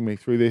supporting me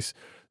through this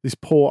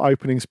poor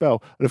opening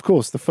spell. And of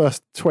course, the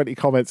first 20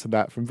 comments on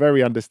that from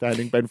very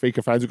understanding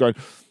Benfica fans are going,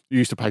 you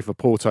used to play for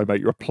Porto,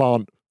 mate. You're a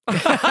plant.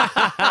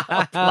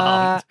 A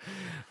plant.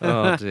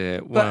 Oh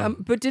dear. Wow.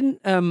 But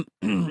didn't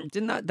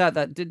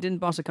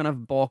Barca kind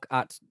of balk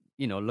at,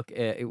 look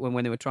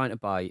when they were trying to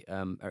buy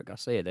Eric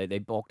Garcia, they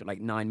balked at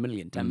like 9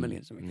 million, 10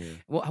 million something. Yeah.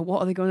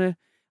 What are they going to?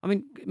 I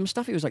mean,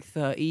 Mustafi was like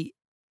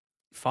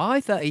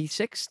 35,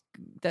 36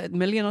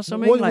 million or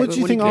something. What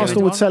do you think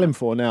Arsenal would sell him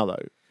for now,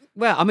 though?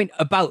 Well, I mean,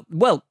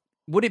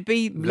 would it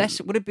be less?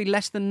 Would it be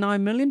less than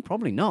 9 million?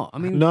 Probably not. I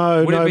mean,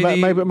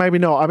 maybe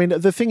not. I mean,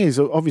 the thing is,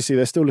 obviously,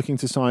 they're still looking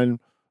to sign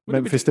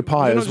Memphis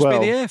Depay as well.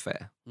 Would it be the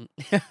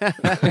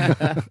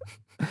airfare?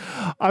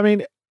 I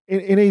mean,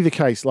 in either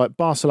case, like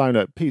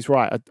Barcelona, Pete's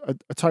right, are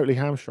totally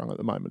hamstrung at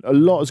the moment. A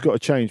lot has got to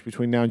change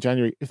between now and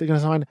January if they're going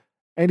to sign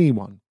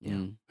anyone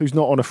who's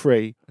not on a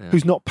free,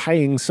 who's not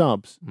paying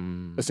subs,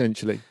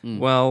 essentially.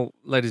 Well,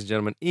 ladies and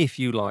gentlemen, if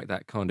you like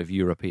that kind of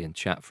European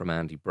chat from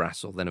Andy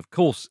Brassel, then of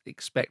course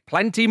expect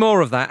plenty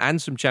more of that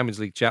and some Champions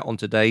League chat on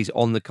today's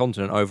On the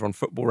Continent over on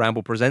Football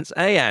Ramble Presents.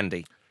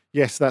 Andy?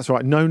 Yes, that's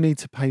right. No need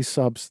to pay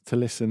subs to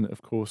listen,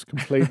 of course,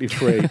 completely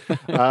free.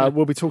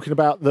 We'll be talking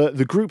about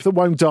the group that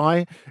won't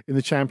die in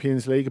the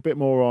Champions League, a bit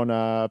more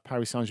on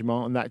Paris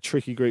Saint-Germain and that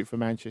tricky group for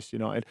Manchester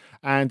United.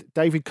 And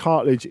David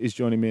Cartledge is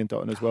joining me and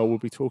Dotton as well. We'll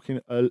be talking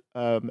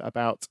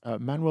about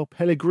Manuel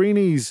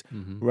Pellegrini's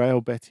Real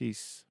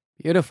Betis.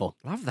 Beautiful.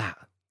 Love that.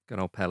 Good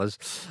old Pellers.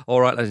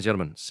 All right, ladies and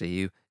gentlemen, see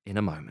you in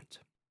a moment.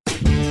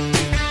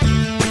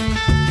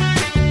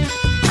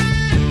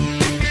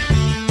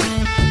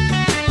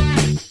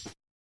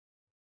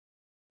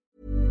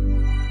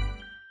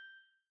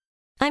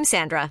 I'm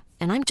Sandra,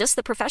 and I'm just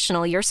the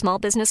professional your small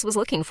business was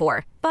looking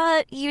for.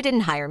 But you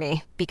didn't hire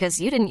me because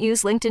you didn't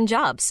use LinkedIn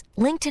Jobs.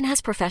 LinkedIn has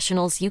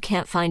professionals you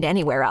can't find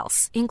anywhere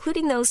else,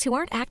 including those who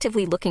aren't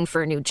actively looking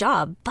for a new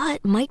job,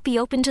 but might be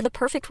open to the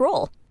perfect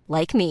role,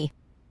 like me.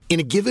 In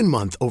a given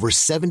month, over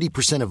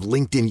 70% of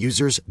LinkedIn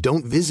users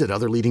don't visit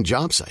other leading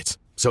job sites.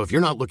 So if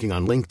you're not looking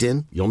on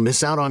LinkedIn, you'll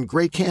miss out on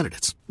great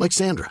candidates like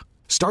Sandra.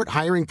 Start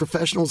hiring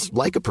professionals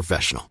like a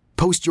professional.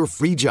 Post your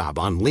free job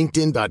on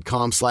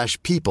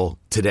linkedin.com/people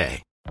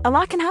today. A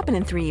lot can happen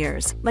in 3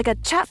 years, like a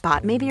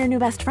chatbot may be your new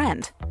best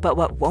friend. But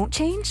what won't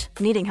change?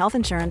 Needing health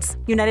insurance.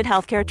 United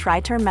Healthcare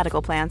Tri-Term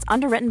Medical Plans,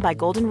 underwritten by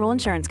Golden Rule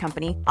Insurance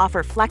Company,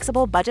 offer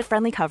flexible,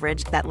 budget-friendly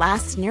coverage that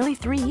lasts nearly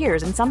 3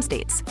 years in some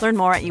states. Learn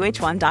more at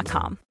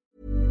uh1.com.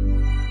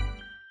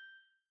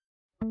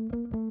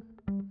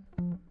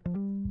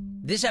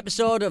 This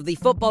episode of the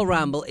Football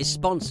Ramble is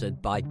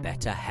sponsored by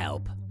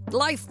BetterHelp.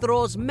 Life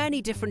throws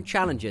many different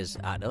challenges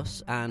at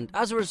us, and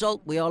as a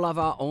result, we all have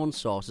our own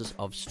sources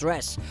of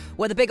stress.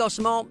 Whether big or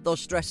small,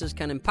 those stresses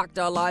can impact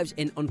our lives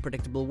in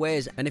unpredictable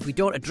ways, and if we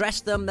don't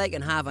address them, they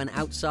can have an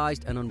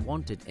outsized and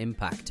unwanted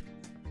impact.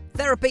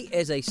 Therapy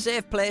is a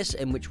safe place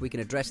in which we can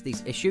address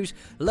these issues,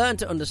 learn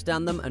to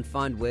understand them, and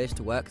find ways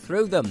to work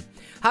through them.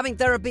 Having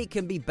therapy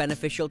can be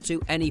beneficial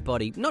to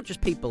anybody, not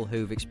just people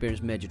who've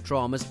experienced major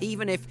traumas,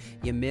 even if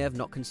you may have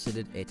not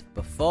considered it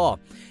before.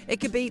 It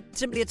could be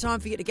simply a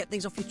time for you to get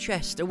things off your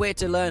chest, a way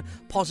to learn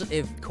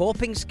positive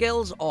coping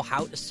skills, or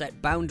how to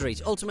set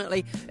boundaries.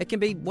 Ultimately, it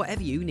can be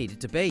whatever you need it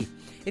to be.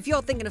 If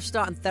you're thinking of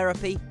starting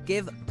therapy,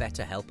 give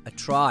BetterHelp a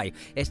try.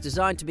 It's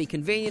designed to be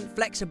convenient,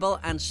 flexible,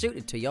 and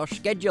suited to your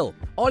schedule.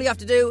 All you have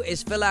to do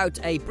is fill out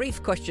a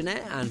brief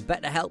questionnaire, and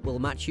BetterHelp will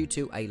match you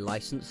to a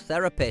licensed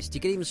therapist.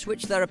 You can even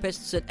switch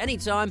therapists at any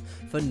time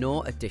for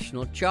no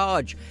additional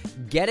charge.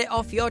 Get it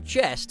off your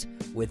chest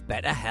with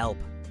BetterHelp.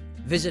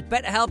 Visit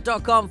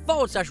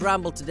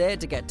betterhelp.com/ramble today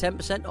to get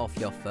 10% off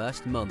your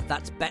first month.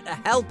 That's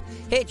BetterHelp,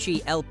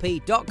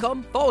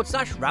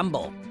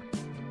 HELP.com/ramble.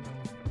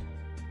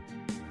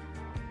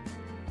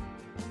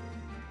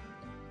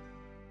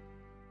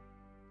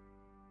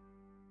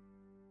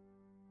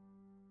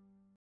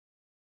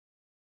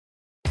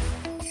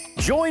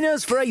 Join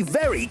us for a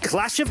very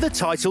Clash of the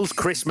Titles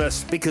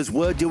Christmas, because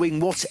we're doing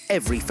what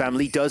every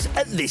family does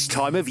at this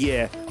time of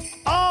year.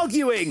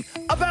 Arguing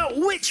about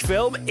which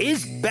film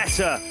is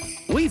better.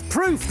 We've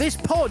proof this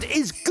pod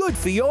is good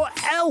for your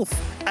elf,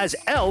 as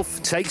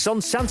Elf takes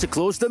on Santa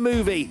Claus the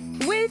movie.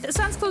 With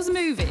Santa Claus the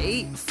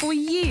movie, for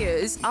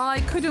years,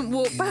 I couldn't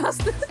walk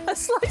past a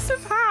slice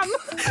of ham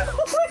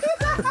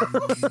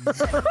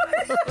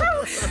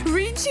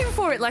reaching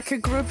for it like a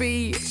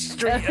grubby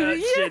street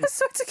urchin. Yeah, I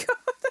swear to God.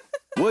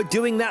 We're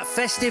doing that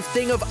festive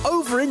thing of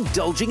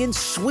overindulging in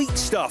sweet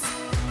stuff.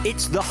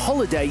 It's The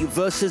Holiday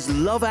versus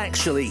Love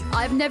Actually.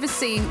 I've never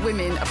seen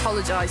women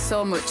apologise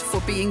so much for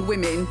being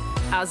women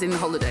as in The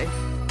Holiday.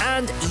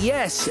 And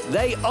yes,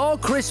 they are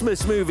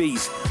Christmas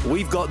movies.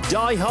 We've got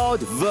Die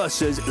Hard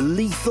versus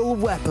Lethal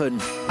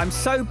Weapon. I'm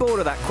so bored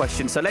of that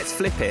question, so let's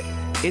flip it.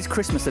 Is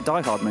Christmas a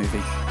Die Hard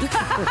movie?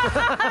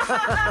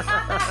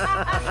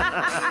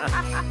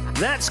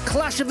 That's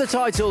Clash of the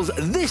Titles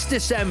this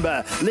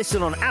December.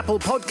 Listen on Apple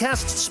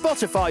Podcasts,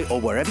 Spotify,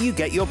 or wherever you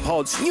get your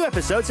pods. New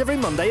episodes every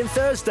Monday and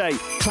Thursday.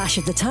 Clash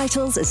of the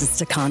Titles is a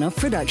Stakhanov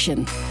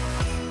production.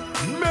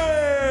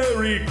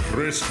 Merry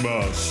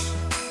Christmas.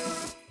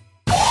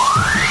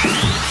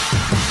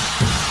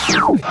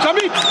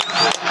 Jamie,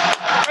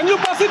 can you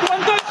pass it one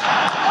touch?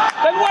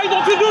 Then why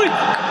don't you do it?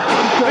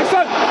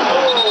 Listen!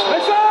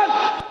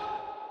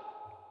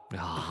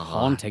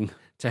 Haunting.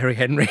 Terry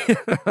Henry.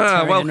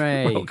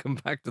 Welcome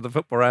back to the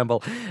Football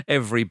Ramble,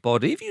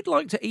 everybody. If you'd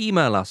like to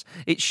email us,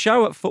 it's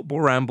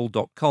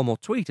show@footballramble.com, or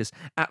tweet us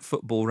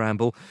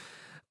 @footballramble,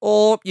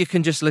 or you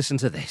can just listen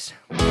to this.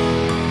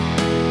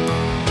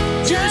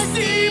 Just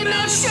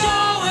email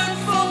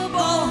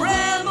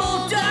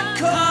show@footballramble.com.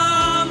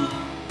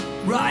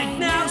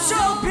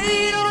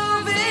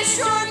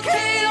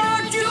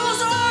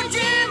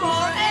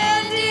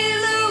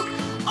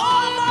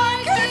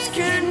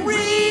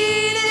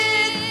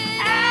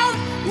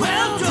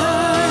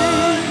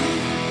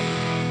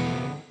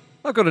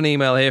 I've got an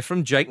email here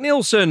from Jake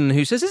Nielsen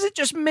who says, is it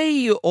just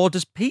me or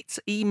does Pete's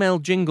email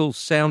jingles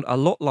sound a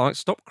lot like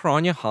Stop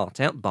Crying Your Heart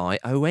Out by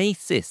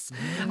Oasis?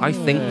 I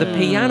think the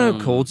piano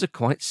chords are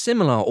quite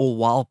similar, or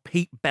while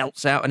Pete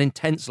belts out an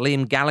intense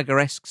Liam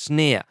Gallagher-esque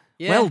sneer.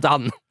 Yeah. Well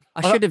done.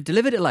 I should have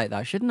delivered it like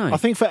that, shouldn't I? I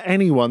think for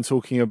anyone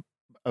talking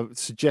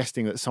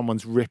suggesting that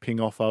someone's ripping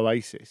off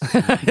Oasis.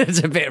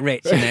 It's a bit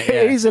rich, isn't it?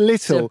 Yeah. It is a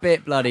little. It's a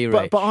bit bloody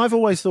rich. But I've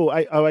always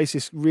thought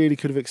Oasis really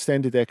could have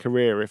extended their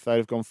career if they'd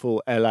have gone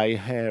full LA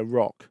hair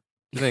rock.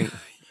 You think?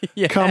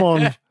 Yeah. Come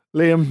on,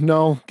 Liam,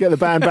 Noel, get the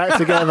band back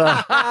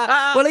together.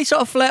 Well, they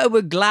sort of flirted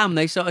with glam.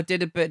 They sort of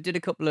did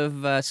a couple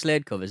of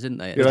Slade covers, didn't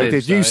they? Yeah, they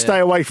did. You stay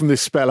away from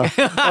this speller.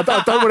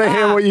 I don't want to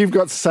hear what you've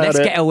got to say. Let's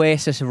get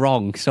Oasis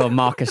wrong, so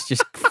Marcus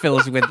just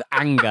fills with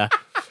anger.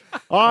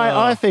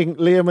 I think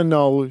Liam and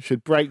Noel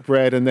should break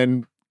bread and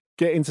then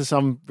get into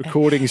some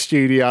recording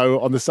studio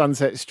on the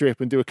Sunset Strip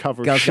and do a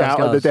cover of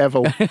Shout at the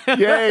Devil.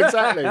 Yeah,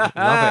 exactly. Love it.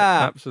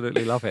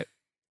 Absolutely love it.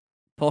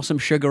 Pour some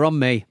sugar on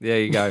me. There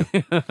you go.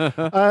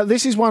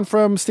 This is one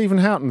from Stephen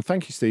Houghton.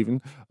 Thank you,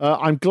 Stephen.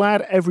 I'm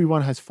glad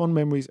everyone has fond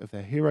memories of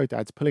their hero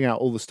dads pulling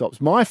out all the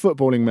stops. My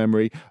footballing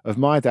memory of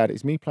my dad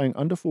is me playing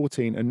under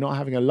 14 and not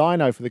having a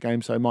lino for the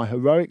game, so my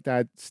heroic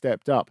dad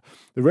stepped up.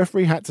 The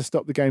referee had to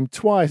stop the game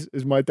twice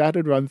as my dad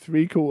had run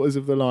 3/4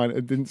 of the line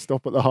and didn't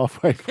stop at the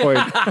halfway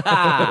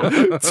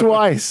point.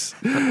 Twice.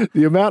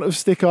 The amount of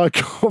stick I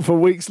got for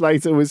weeks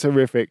later was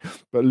horrific,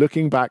 but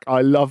looking back, I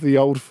love the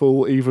old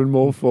fool even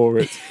more for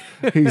it.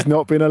 He's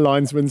not been a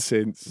linesman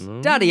since.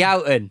 Daddy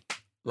Houghton.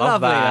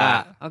 Love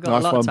that. I've got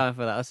a lot of time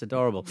for that. That's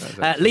adorable.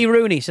 Lee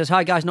Rooney says,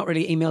 hi guys, not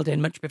really emailed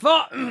in much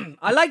before.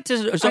 I like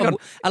to sort of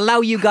allow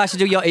you guys to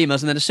do your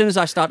emails, and then as soon as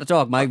I start to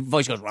talk, my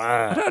voice goes,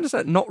 I don't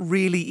understand. Not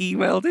really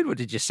emailed in? Or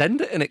did you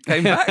send it and it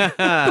came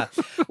back?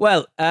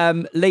 Well,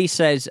 Lee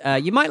says,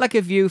 you might like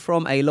a view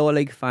from a lower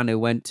league fan who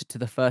went to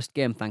the first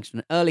game thanks to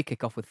an early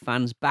kickoff with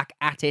fans back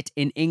at it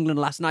in England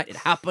last night. It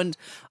happened.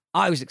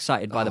 I was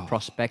excited by the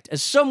prospect.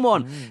 As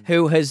someone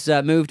who has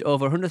moved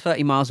over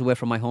 130 miles away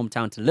from my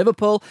hometown to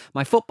Liverpool,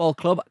 my football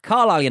club,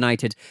 Carlisle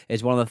United,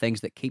 is one of the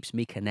things that keeps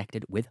me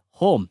connected with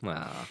home.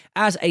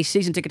 As a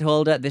season ticket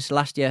holder, this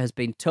last year has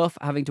been tough.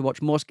 Having to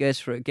watch most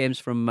games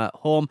from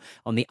home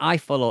on the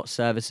iFollow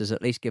service has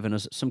at least given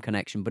us some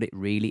connection, but it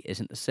really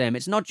isn't the same.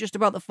 It's not just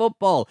about the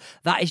football.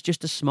 That is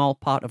just a small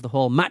part of the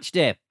whole match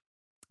day.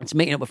 It's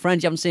meeting up with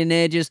friends you haven't seen in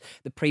ages,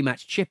 the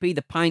pre-match chippy,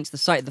 the pints, the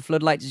sight of the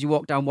floodlights as you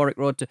walk down Warwick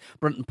Road to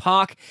Brunton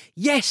Park.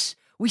 Yes,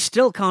 we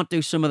still can't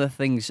do some of those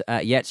things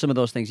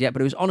yet,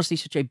 but it was honestly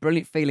such a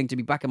brilliant feeling to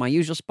be back in my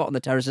usual spot on the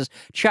terraces,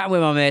 chatting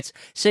with my mates,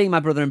 seeing my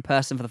brother in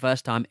person for the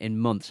first time in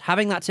months.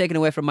 Having that taken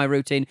away from my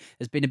routine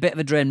has been a bit of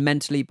a drain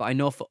mentally, but I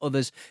know for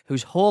others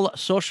whose whole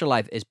social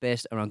life is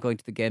based around going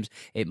to the games,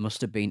 it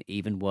must have been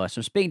even worse.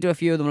 From speaking to a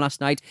few of them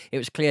last night, it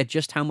was clear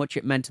just how much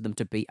it meant to them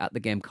to be at the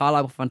game.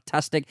 Carlisle were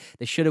fantastic.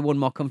 They should have won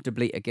more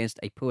comfortably against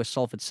a poor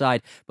Salford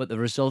side, but the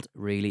result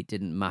really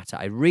didn't matter.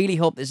 I really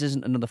hope this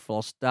isn't another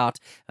false start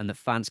and that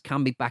fans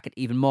can be back at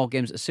even more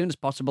games as soon as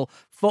possible.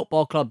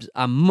 Football clubs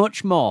are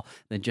much more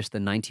than just the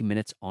 90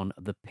 minutes on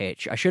the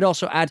pitch. I should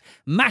also add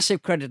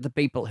massive credit to the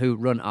people who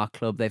run our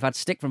club. They've had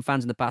stick from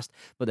fans in the past,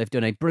 but they've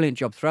done a brilliant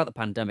job throughout the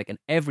pandemic, and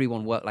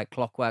everyone worked like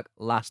clockwork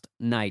last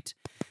night.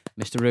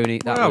 Mr. Rooney,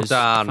 that was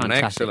done.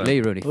 Fantastic. Excellent.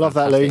 Lee Rooney, love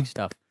that, Lee.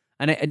 Stuff.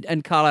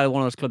 And Carlisle are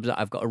one of those clubs that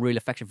I've got a real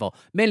affection for,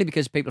 mainly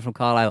because people from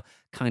Carlisle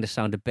kind of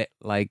sound a bit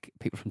like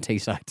people from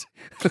Teesside.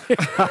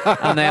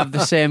 And they have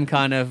the same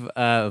kind of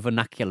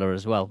vernacular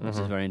as well, which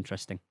is very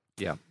interesting.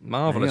 Yeah,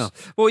 marvellous.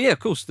 Well, yeah, of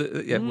course.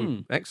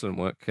 Excellent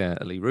work,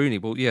 Lee Rooney.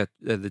 Well, yeah,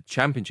 the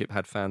Championship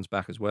had fans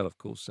back as well, of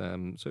course.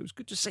 So it was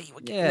good to see.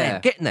 We're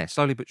getting there,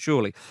 slowly but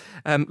surely.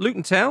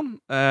 Luton Town,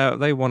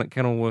 they won at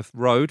Kenilworth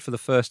Road for the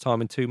first time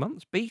in 2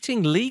 months,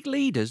 beating league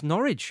leaders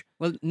Norwich.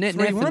 Well,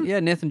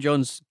 Nathan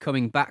Jones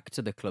coming back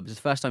to the club. It's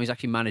the first time he's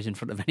actually managed in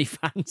front of any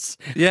fans.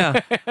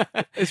 Yeah,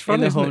 it's fun,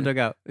 in the home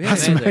dugout. Yeah,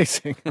 that's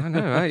amazing. I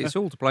know, right? It's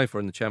all to play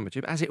for in the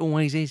Championship, as it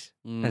always is.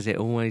 As it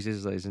always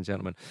is, ladies and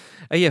gentlemen.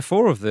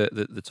 4 of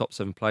the top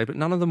 7 played, but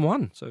none of them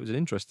won. So it was an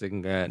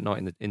interesting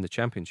night in the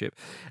Championship.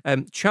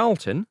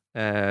 Charlton,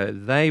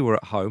 they were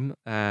at home.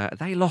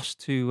 They lost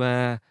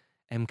to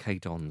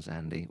MK Dons,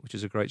 Andy, which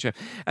is a great show.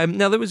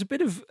 Now, there was a bit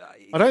of...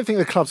 I don't think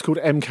the club's called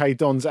MK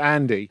Dons,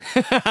 Andy.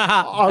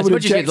 I would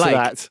object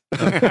to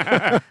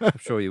that. I'm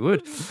sure you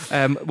would.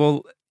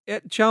 Well,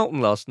 at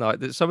Charlton last night,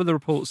 that some of the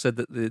reports said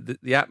that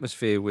the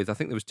atmosphere with, I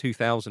think there was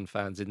 2,000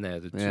 fans in there,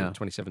 the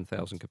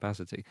 27,000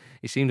 capacity,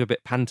 it seemed a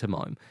bit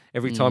pantomime.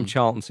 Every time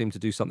Charlton seemed to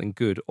do something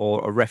good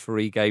or a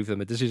referee gave them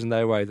a decision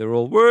their way, they were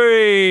all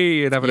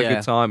whee and having a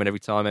good time, and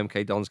every time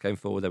MK Dons came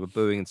forward, they were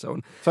booing and so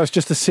on. So it's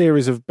just a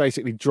series of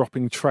basically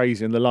dropping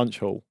trays in the lunch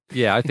hall.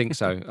 Yeah, I think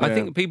so. I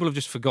think people have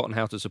just forgotten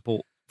how to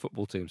support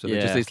football teams. So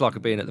it's like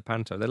being at the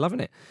Panto. They're loving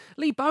it.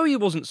 Lee Bowyer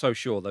wasn't so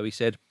sure, though. He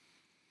said,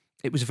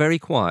 it was very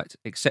quiet,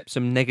 except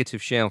some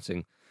negative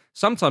shouting.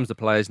 Sometimes the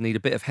players need a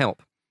bit of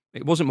help.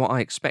 It wasn't what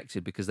I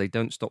expected because they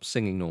don't stop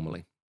singing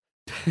normally.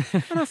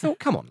 And I thought,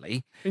 come on,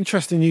 Lee.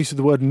 Interesting use of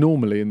the word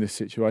normally in this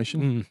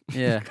situation.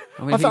 Yeah.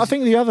 I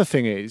think the other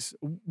thing is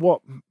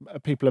what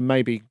people are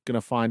maybe going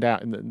to find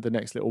out in the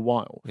next little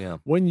while. Yeah.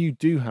 When you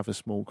do have a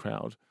small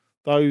crowd,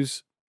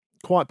 those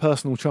quite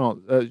personal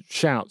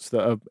shouts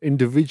that are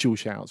individual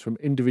shouts from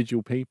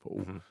individual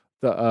people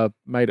that are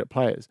made at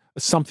players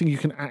are something you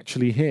can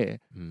actually hear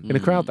in a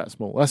crowd that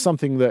small. That's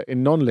something that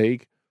in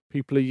non-league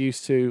people are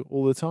used to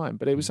all the time.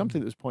 But it was something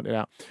that was pointed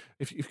out.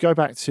 If you go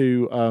back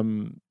to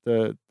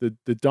the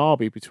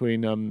derby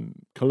between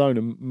Cologne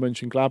and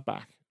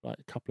Mönchengladbach like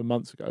a couple of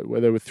months ago, where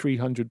there were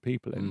 300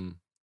 people in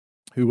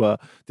who were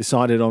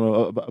decided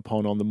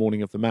upon on the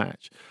morning of the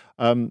match.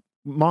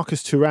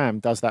 Marcus Thuram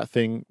does that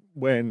thing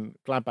when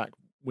Gladbach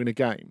win a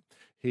game.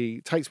 He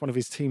takes one of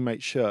his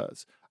teammates'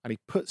 shirts and he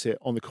puts it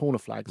on the corner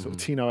flag, sort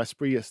of Tino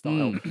Asprilla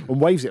style,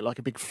 and waves it like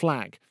a big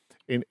flag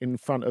in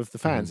front of the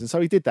fans. And so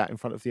he did that in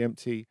front of the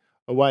empty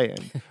away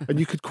end. And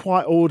you could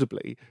quite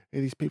audibly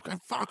hear these people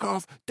going, fuck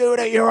off, do it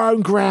at your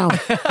own ground,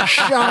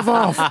 shove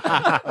off.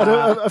 And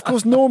of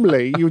course,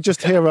 normally you would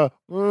just hear a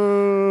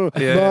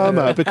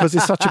murmur because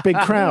it's such a big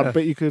crowd,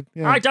 but you could...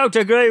 I don't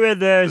agree with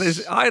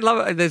this. I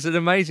love it. There's an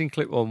amazing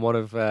clip on one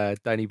of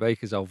Danny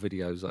Baker's old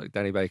videos, like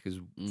Danny Baker's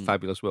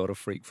Fabulous World of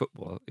Freak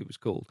Football, it was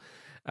called.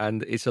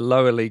 And it's a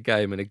lower league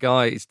game, and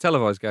it's a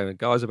televised game, and a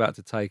guy's about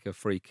to take a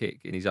free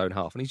kick in his own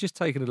half, and he's just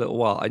taken a little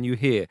while, and you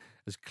hear,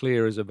 as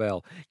clear as a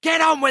bell,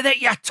 "Get on with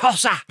it, you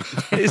tosser!"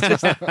 It's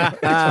just it's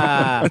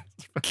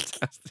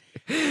fantastic.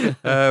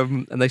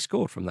 And they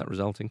scored from that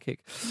resulting kick.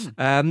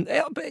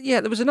 But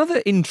yeah, there was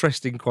another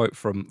interesting quote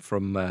from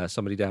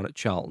somebody down at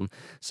Charlton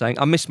saying,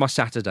 "I miss my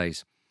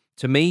Saturdays.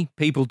 To me,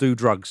 people do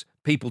drugs.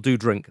 People do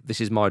drink. This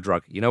is my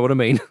drug." You know what I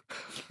mean?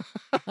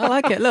 I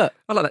like it. Look,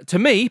 I like that. To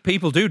me,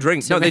 people do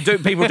drink. No, they do.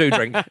 People do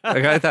drink.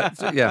 Okay,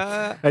 that's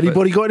yeah.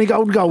 Anybody got any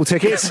golden goal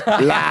tickets?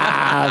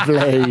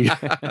 Lovely.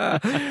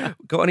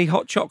 Got any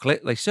hot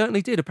chocolate? They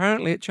certainly did.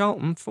 Apparently at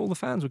Charlton, all the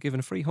fans were given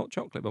a free hot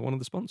chocolate by one of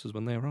the sponsors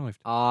when they arrived.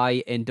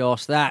 I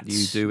endorse that.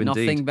 You do indeed.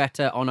 Nothing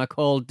better on a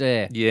cold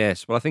day.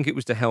 Yes, well, I think it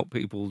was to help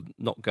people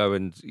not go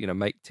and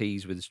make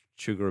teas with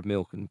sugar and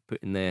milk and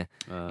put in their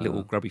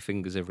little grubby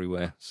fingers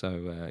everywhere.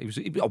 So it was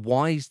a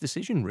wise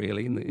decision,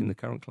 really, in the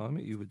current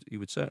climate. You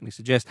would certainly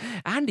suggest.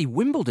 Andy,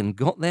 Wimbledon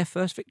got their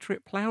first victory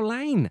at Plough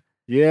Lane.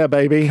 Yeah,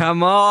 baby.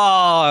 Come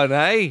on,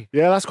 eh?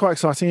 Yeah, that's quite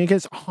exciting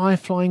against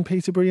high-flying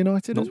Peterborough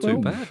United not as well.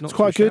 Too bad. Not it's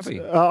quite too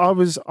good.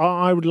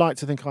 I would like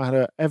to think I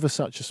had ever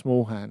such a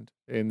small hand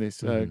in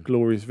this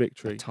glorious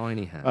victory. A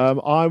tiny hand.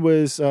 I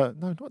was no,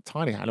 not a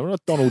tiny hand. I'm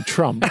not Donald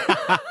Trump.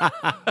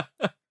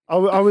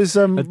 I was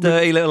a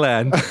dirty little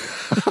hand.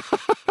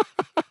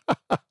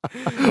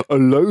 A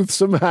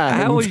loathsome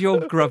hand. How was your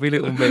grubby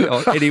little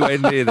mitt anywhere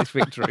near this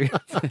victory?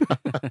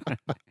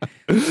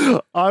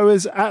 I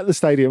was at the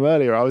stadium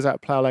earlier. I was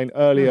at Plough Lane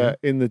earlier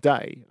in the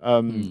day,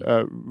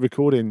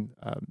 recording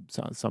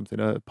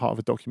something, part of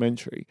a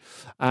documentary.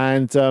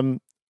 And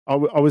I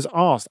was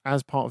asked,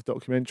 as part of the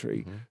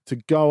documentary, to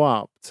go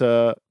up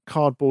to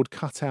Cardboard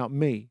Cutout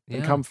Me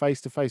and come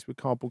face to face with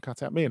Cardboard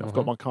Cutout Me. And I've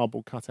got my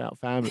Cardboard Cutout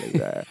family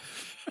there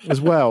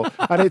as well.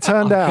 And it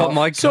turned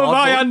out... So have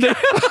I, Andy.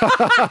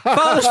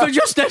 Fathers for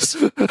Justice.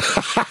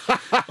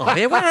 Oh,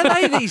 yeah, where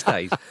are they these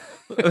days?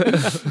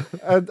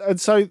 and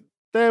so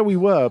there we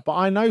were. But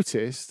I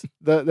noticed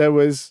that there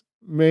was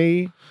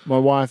me, my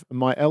wife, and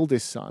my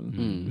eldest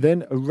son,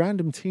 then a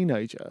random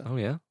teenager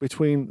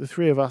between the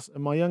three of us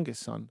and my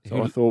youngest son.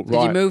 So I thought,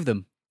 Did you move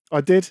them? I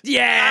did.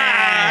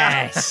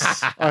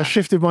 Yes! I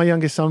shifted my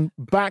youngest son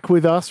back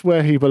with us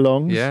where he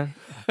belongs. Yeah.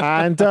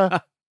 And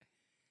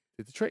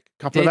did the trick.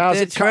 Couple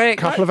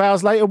of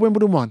hours later,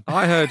 Wimbledon won.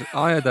 I heard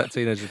that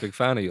teenager's a big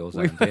fan of yours,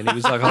 Andy, and he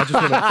was like, I just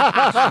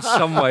want to,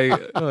 some way,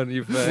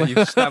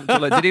 you've stamped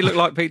all that. Did he look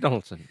like Pete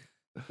Donaldson?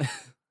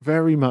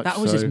 Very much That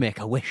was his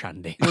Make-A-Wish,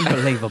 Andy.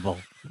 Unbelievable.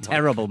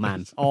 Terrible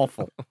man.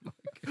 Awful.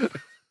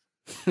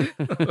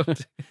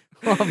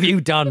 What have you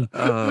done?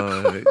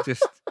 Oh, it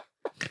just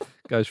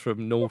goes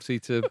from naughty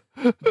to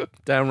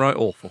downright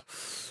awful.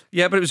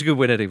 Yeah, but it was a good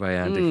win anyway,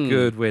 Andy.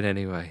 Good win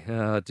anyway.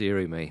 Oh,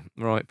 dearie me.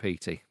 Right,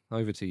 Petey,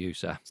 over to you,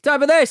 sir. It's time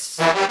for this.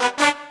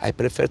 I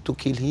prefer to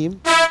kill him.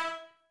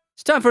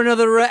 It's time for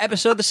another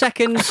episode, the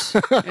second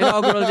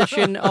inaugural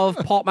edition of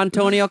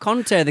Portmantonio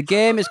Conte. The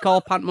game is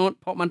called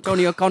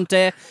Portmantonio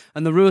Conte,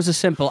 and the rules are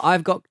simple.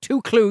 I've got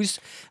two clues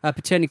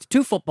pertaining to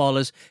two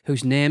footballers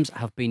whose names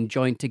have been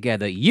joined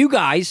together. You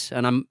guys,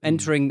 and I'm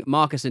entering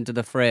Marcus into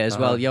the fray as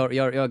well. You're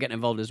getting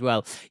involved as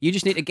well. You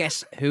just need to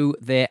guess who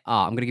they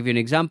are. I'm going to give you an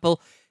example.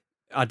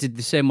 I did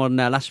the same one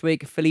last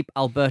week. Philippe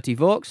Alberti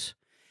Vaux,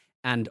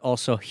 and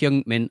also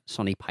Hyung Min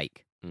Sonny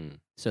Pike.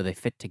 So they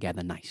fit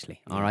together nicely.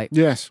 All right.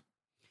 Yes.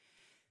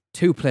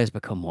 Two players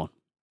become one.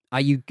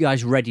 Are you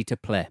guys ready to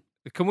play?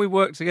 Can we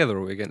work together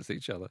or are we against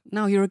each other?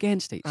 No, you're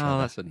against each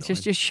other. That's annoying.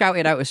 Just shout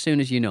it out as soon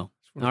as you know.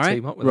 All right.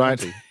 Team up with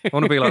Andy. I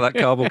want to be like that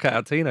cardboard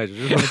cutout teenager.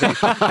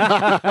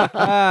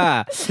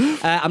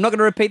 I'm not going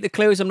to repeat the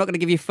clues. I'm not going to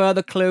give you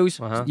further clues.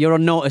 You're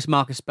on notice,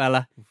 Marcus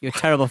Speller. You're a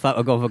terrible thought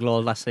of going for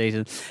goal last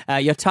season.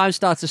 Your time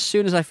starts as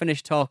soon as I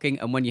finish talking,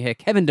 and when you hear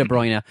Kevin De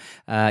Bruyne,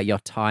 your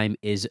time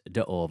is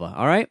over.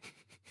 All right?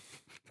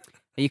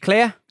 Are you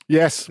clear?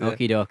 Yes.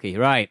 Okie dokie.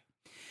 Right.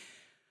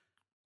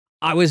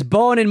 I was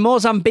born in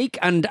Mozambique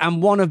and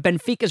am one of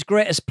Benfica's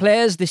greatest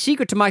players. The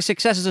secret to my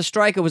success as a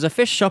striker was a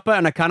fish supper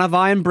and a can of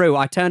iron brew.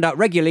 I turned out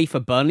regularly for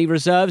Burnley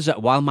reserves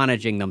while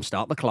managing them.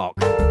 Start the clock.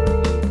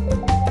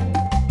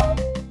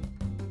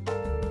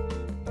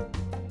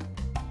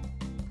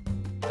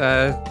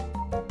 I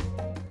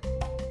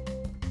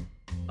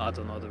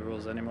don't know the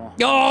rules anymore.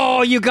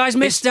 Oh, you guys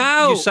missed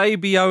out.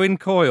 Eusebio in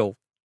Coil.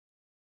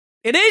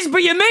 It is,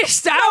 but you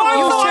missed out. I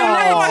was too late.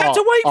 I had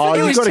to wait for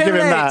it. You've got to give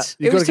him that.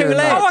 It was too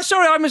late. Oh,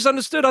 sorry, I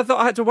misunderstood. I thought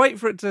I had to wait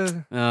for it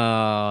to...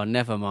 Oh,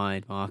 never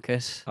mind,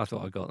 Marcus. I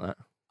thought I got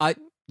that.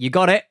 You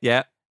got it?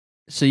 Yeah.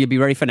 So you'll be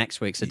ready for next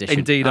week's edition.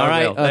 Indeed,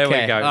 I will. There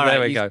we go.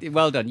 There we go.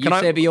 Well done.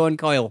 Eusebio and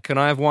Coil. Can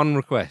I have one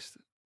request?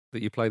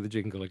 That you play the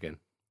jingle again.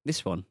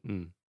 This one?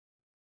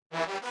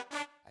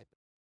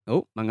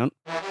 Oh, hang on.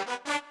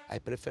 I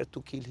prefer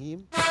to kill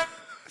him.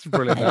 It's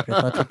brilliant. I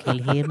prefer to kill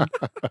him.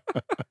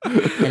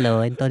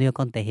 Hello, Antonio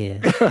Conte here.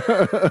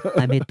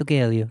 I'm here to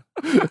kill you.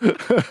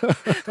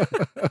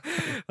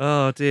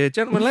 Oh, dear.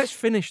 Gentlemen, let's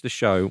finish the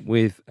show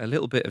with a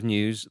little bit of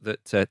news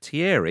that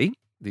Thierry,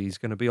 he's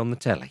going to be on the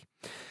telly.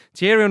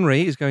 Thierry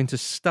Henry is going to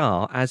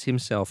star as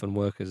himself and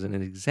work as an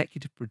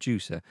executive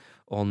producer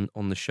on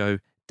the show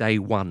Day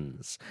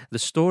Ones. The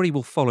story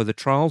will follow the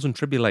trials and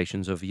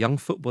tribulations of young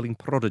footballing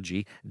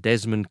prodigy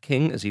Desmond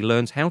King as he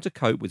learns how to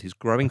cope with his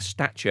growing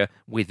stature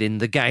within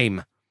the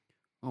game.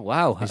 Oh,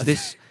 wow.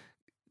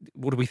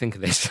 What do we think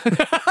of this?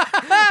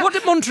 What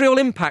did Montreal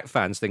Impact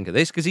fans think of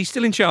this? Because he's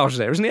still in charge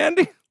there, isn't he,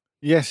 Andy?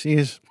 Yes, he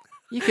is.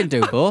 You can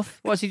do both.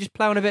 What, is he just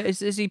ploughing a bit?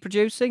 Is he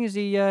producing? Is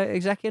he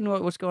execing?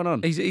 What's going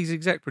on? He's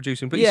exec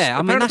producing. But yeah,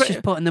 I mean, that's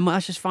just finding the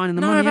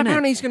money, No,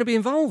 apparently he's going to be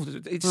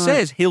involved. It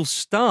says he'll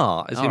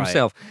star as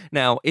himself. Right.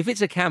 Now, if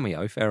it's a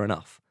cameo, fair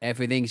enough.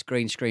 Everything's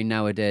green screen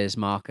nowadays,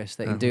 Marcus.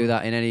 They can do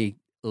that in any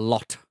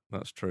lot.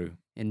 That's true.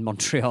 In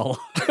Montreal.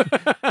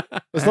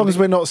 As long as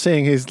we're not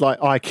seeing his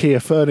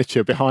IKEA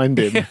furniture behind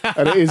him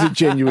and it is a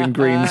genuine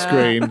green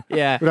screen.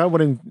 Yeah. We don't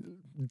want him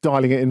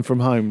dialing it in from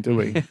home, do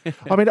we?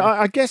 I mean,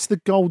 I guess the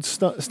gold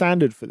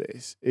standard for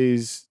this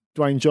is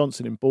Dwayne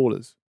Johnson in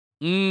Ballers.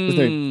 Isn't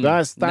it?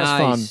 That's nice.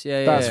 fun.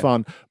 Yeah, that's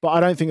fun. But I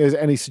don't think there's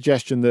any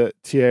suggestion that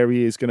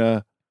Thierry is going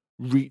to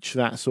reach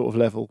that sort of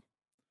level.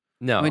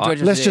 No, I mean,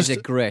 Dwayne Johnson is a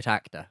great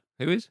actor.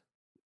 Who is?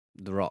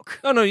 The Rock.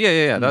 Oh no,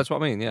 yeah. That's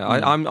what I mean. Yeah,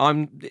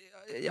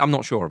 I'm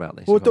not sure about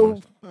this.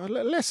 Well,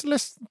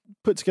 let's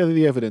put together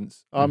the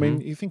evidence. I mean,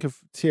 you think of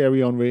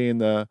Thierry Henry in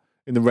the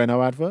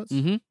Renault adverts.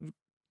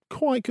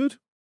 Quite good.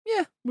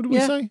 Yeah. What do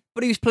we say?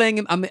 But he was playing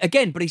him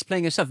again. But he's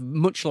playing himself,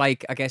 much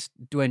like I guess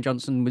Dwayne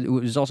Johnson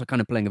was also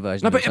kind of playing a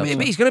version. No, but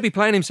he's going to be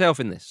playing himself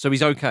in this, so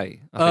he's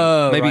okay.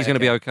 Maybe he's going to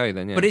be okay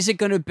then. Yeah. But is it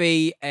going to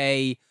be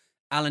a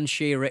Alan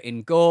Shearer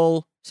in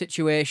goal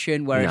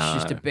situation where it's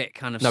just a bit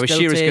kind of stilted?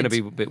 Shearer's going to be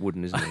a bit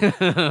wooden, isn't he?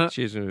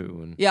 Shearer's going to be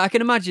wooden. Yeah, I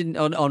can imagine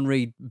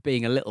Henry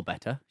being a little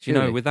better.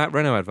 With that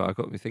Renault advert, I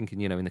got me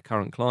thinking. In the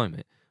current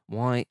climate,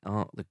 why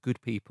are the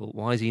good people?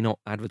 Why is he not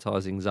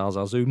advertising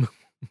Zaza Zoom?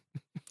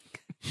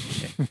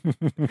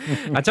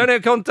 Antonio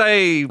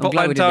Conte,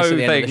 Portmanteau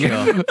thing. You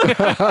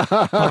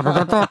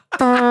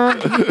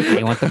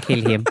want to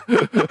kill him?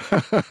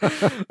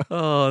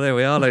 Oh, there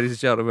we are, ladies and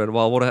gentlemen.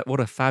 Well, what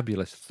a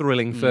fabulous,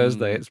 thrilling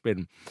Thursday it's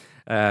been.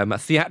 A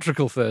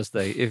theatrical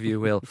Thursday, if you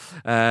will.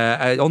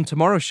 On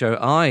tomorrow's show,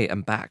 I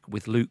am back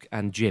with Luke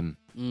and Jim.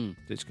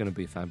 It's going to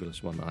be a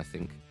fabulous one, I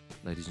think,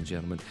 ladies and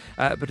gentlemen.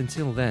 But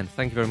until then,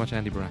 thank you very much,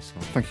 Andy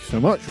Brassel. Thank you so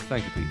much.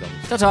 Thank you, Pete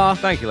Douglas. Ta-ta.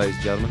 Thank you, ladies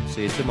and gentlemen.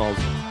 See you tomorrow.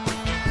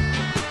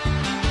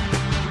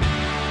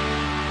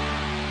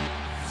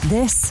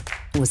 This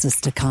was a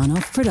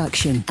Stakhanov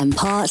production and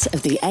part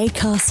of the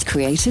Acast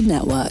Creative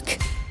Network.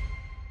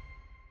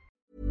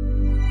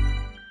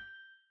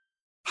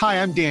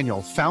 Hi, I'm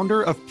Daniel,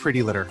 founder of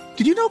Pretty Litter.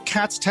 Did you know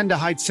cats tend to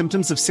hide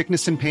symptoms of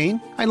sickness and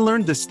pain? I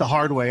learned this the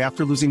hard way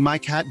after losing my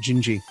cat,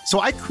 Gingy. So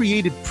I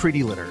created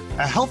Pretty Litter,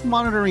 a health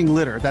monitoring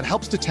litter that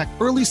helps detect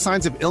early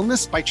signs of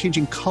illness by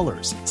changing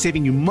colors,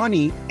 saving you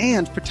money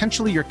and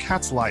potentially your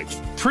cat's life.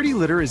 Pretty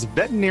Litter is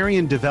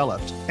veterinarian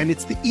developed, and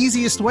it's the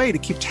easiest way to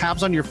keep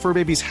tabs on your fur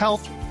baby's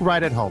health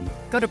right at home.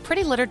 Go to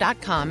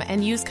prettylitter.com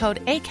and use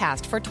code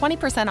ACAST for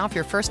 20% off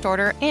your first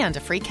order and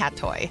a free cat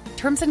toy.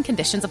 Terms and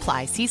conditions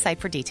apply. See site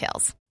for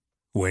details.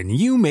 When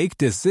you make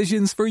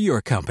decisions for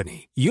your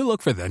company, you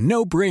look for the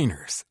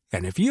no-brainers.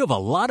 And if you have a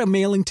lot of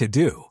mailing to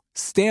do,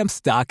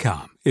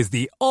 Stamps.com is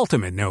the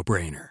ultimate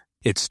no-brainer.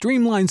 It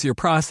streamlines your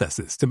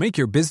processes to make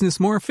your business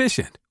more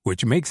efficient,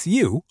 which makes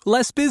you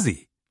less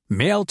busy.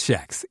 Mail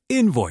checks,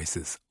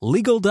 invoices,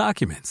 legal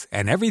documents,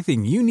 and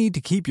everything you need to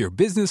keep your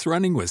business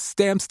running with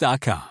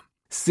Stamps.com.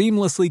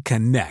 Seamlessly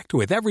connect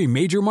with every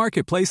major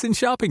marketplace and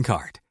shopping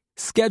cart.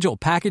 Schedule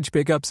package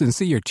pickups and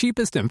see your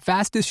cheapest and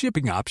fastest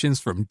shipping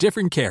options from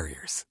different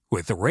carriers,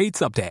 with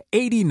rates up to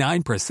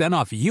 89%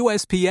 off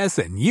USPS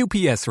and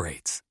UPS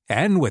rates.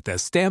 And with the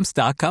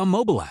Stamps.com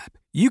mobile app,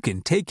 you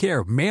can take care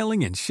of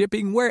mailing and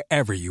shipping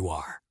wherever you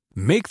are.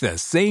 Make the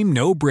same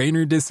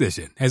no-brainer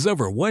decision as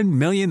over 1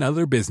 million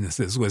other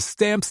businesses with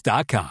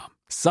Stamps.com.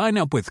 Sign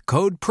up with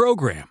code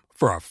PROGRAM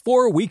for a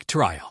 4-week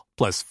trial,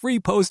 plus free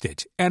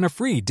postage and a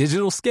free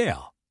digital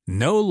scale.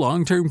 No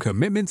long-term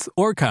commitments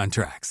or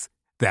contracts.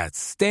 That's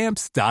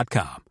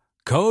Stamps.com.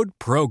 Code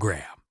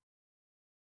PROGRAM.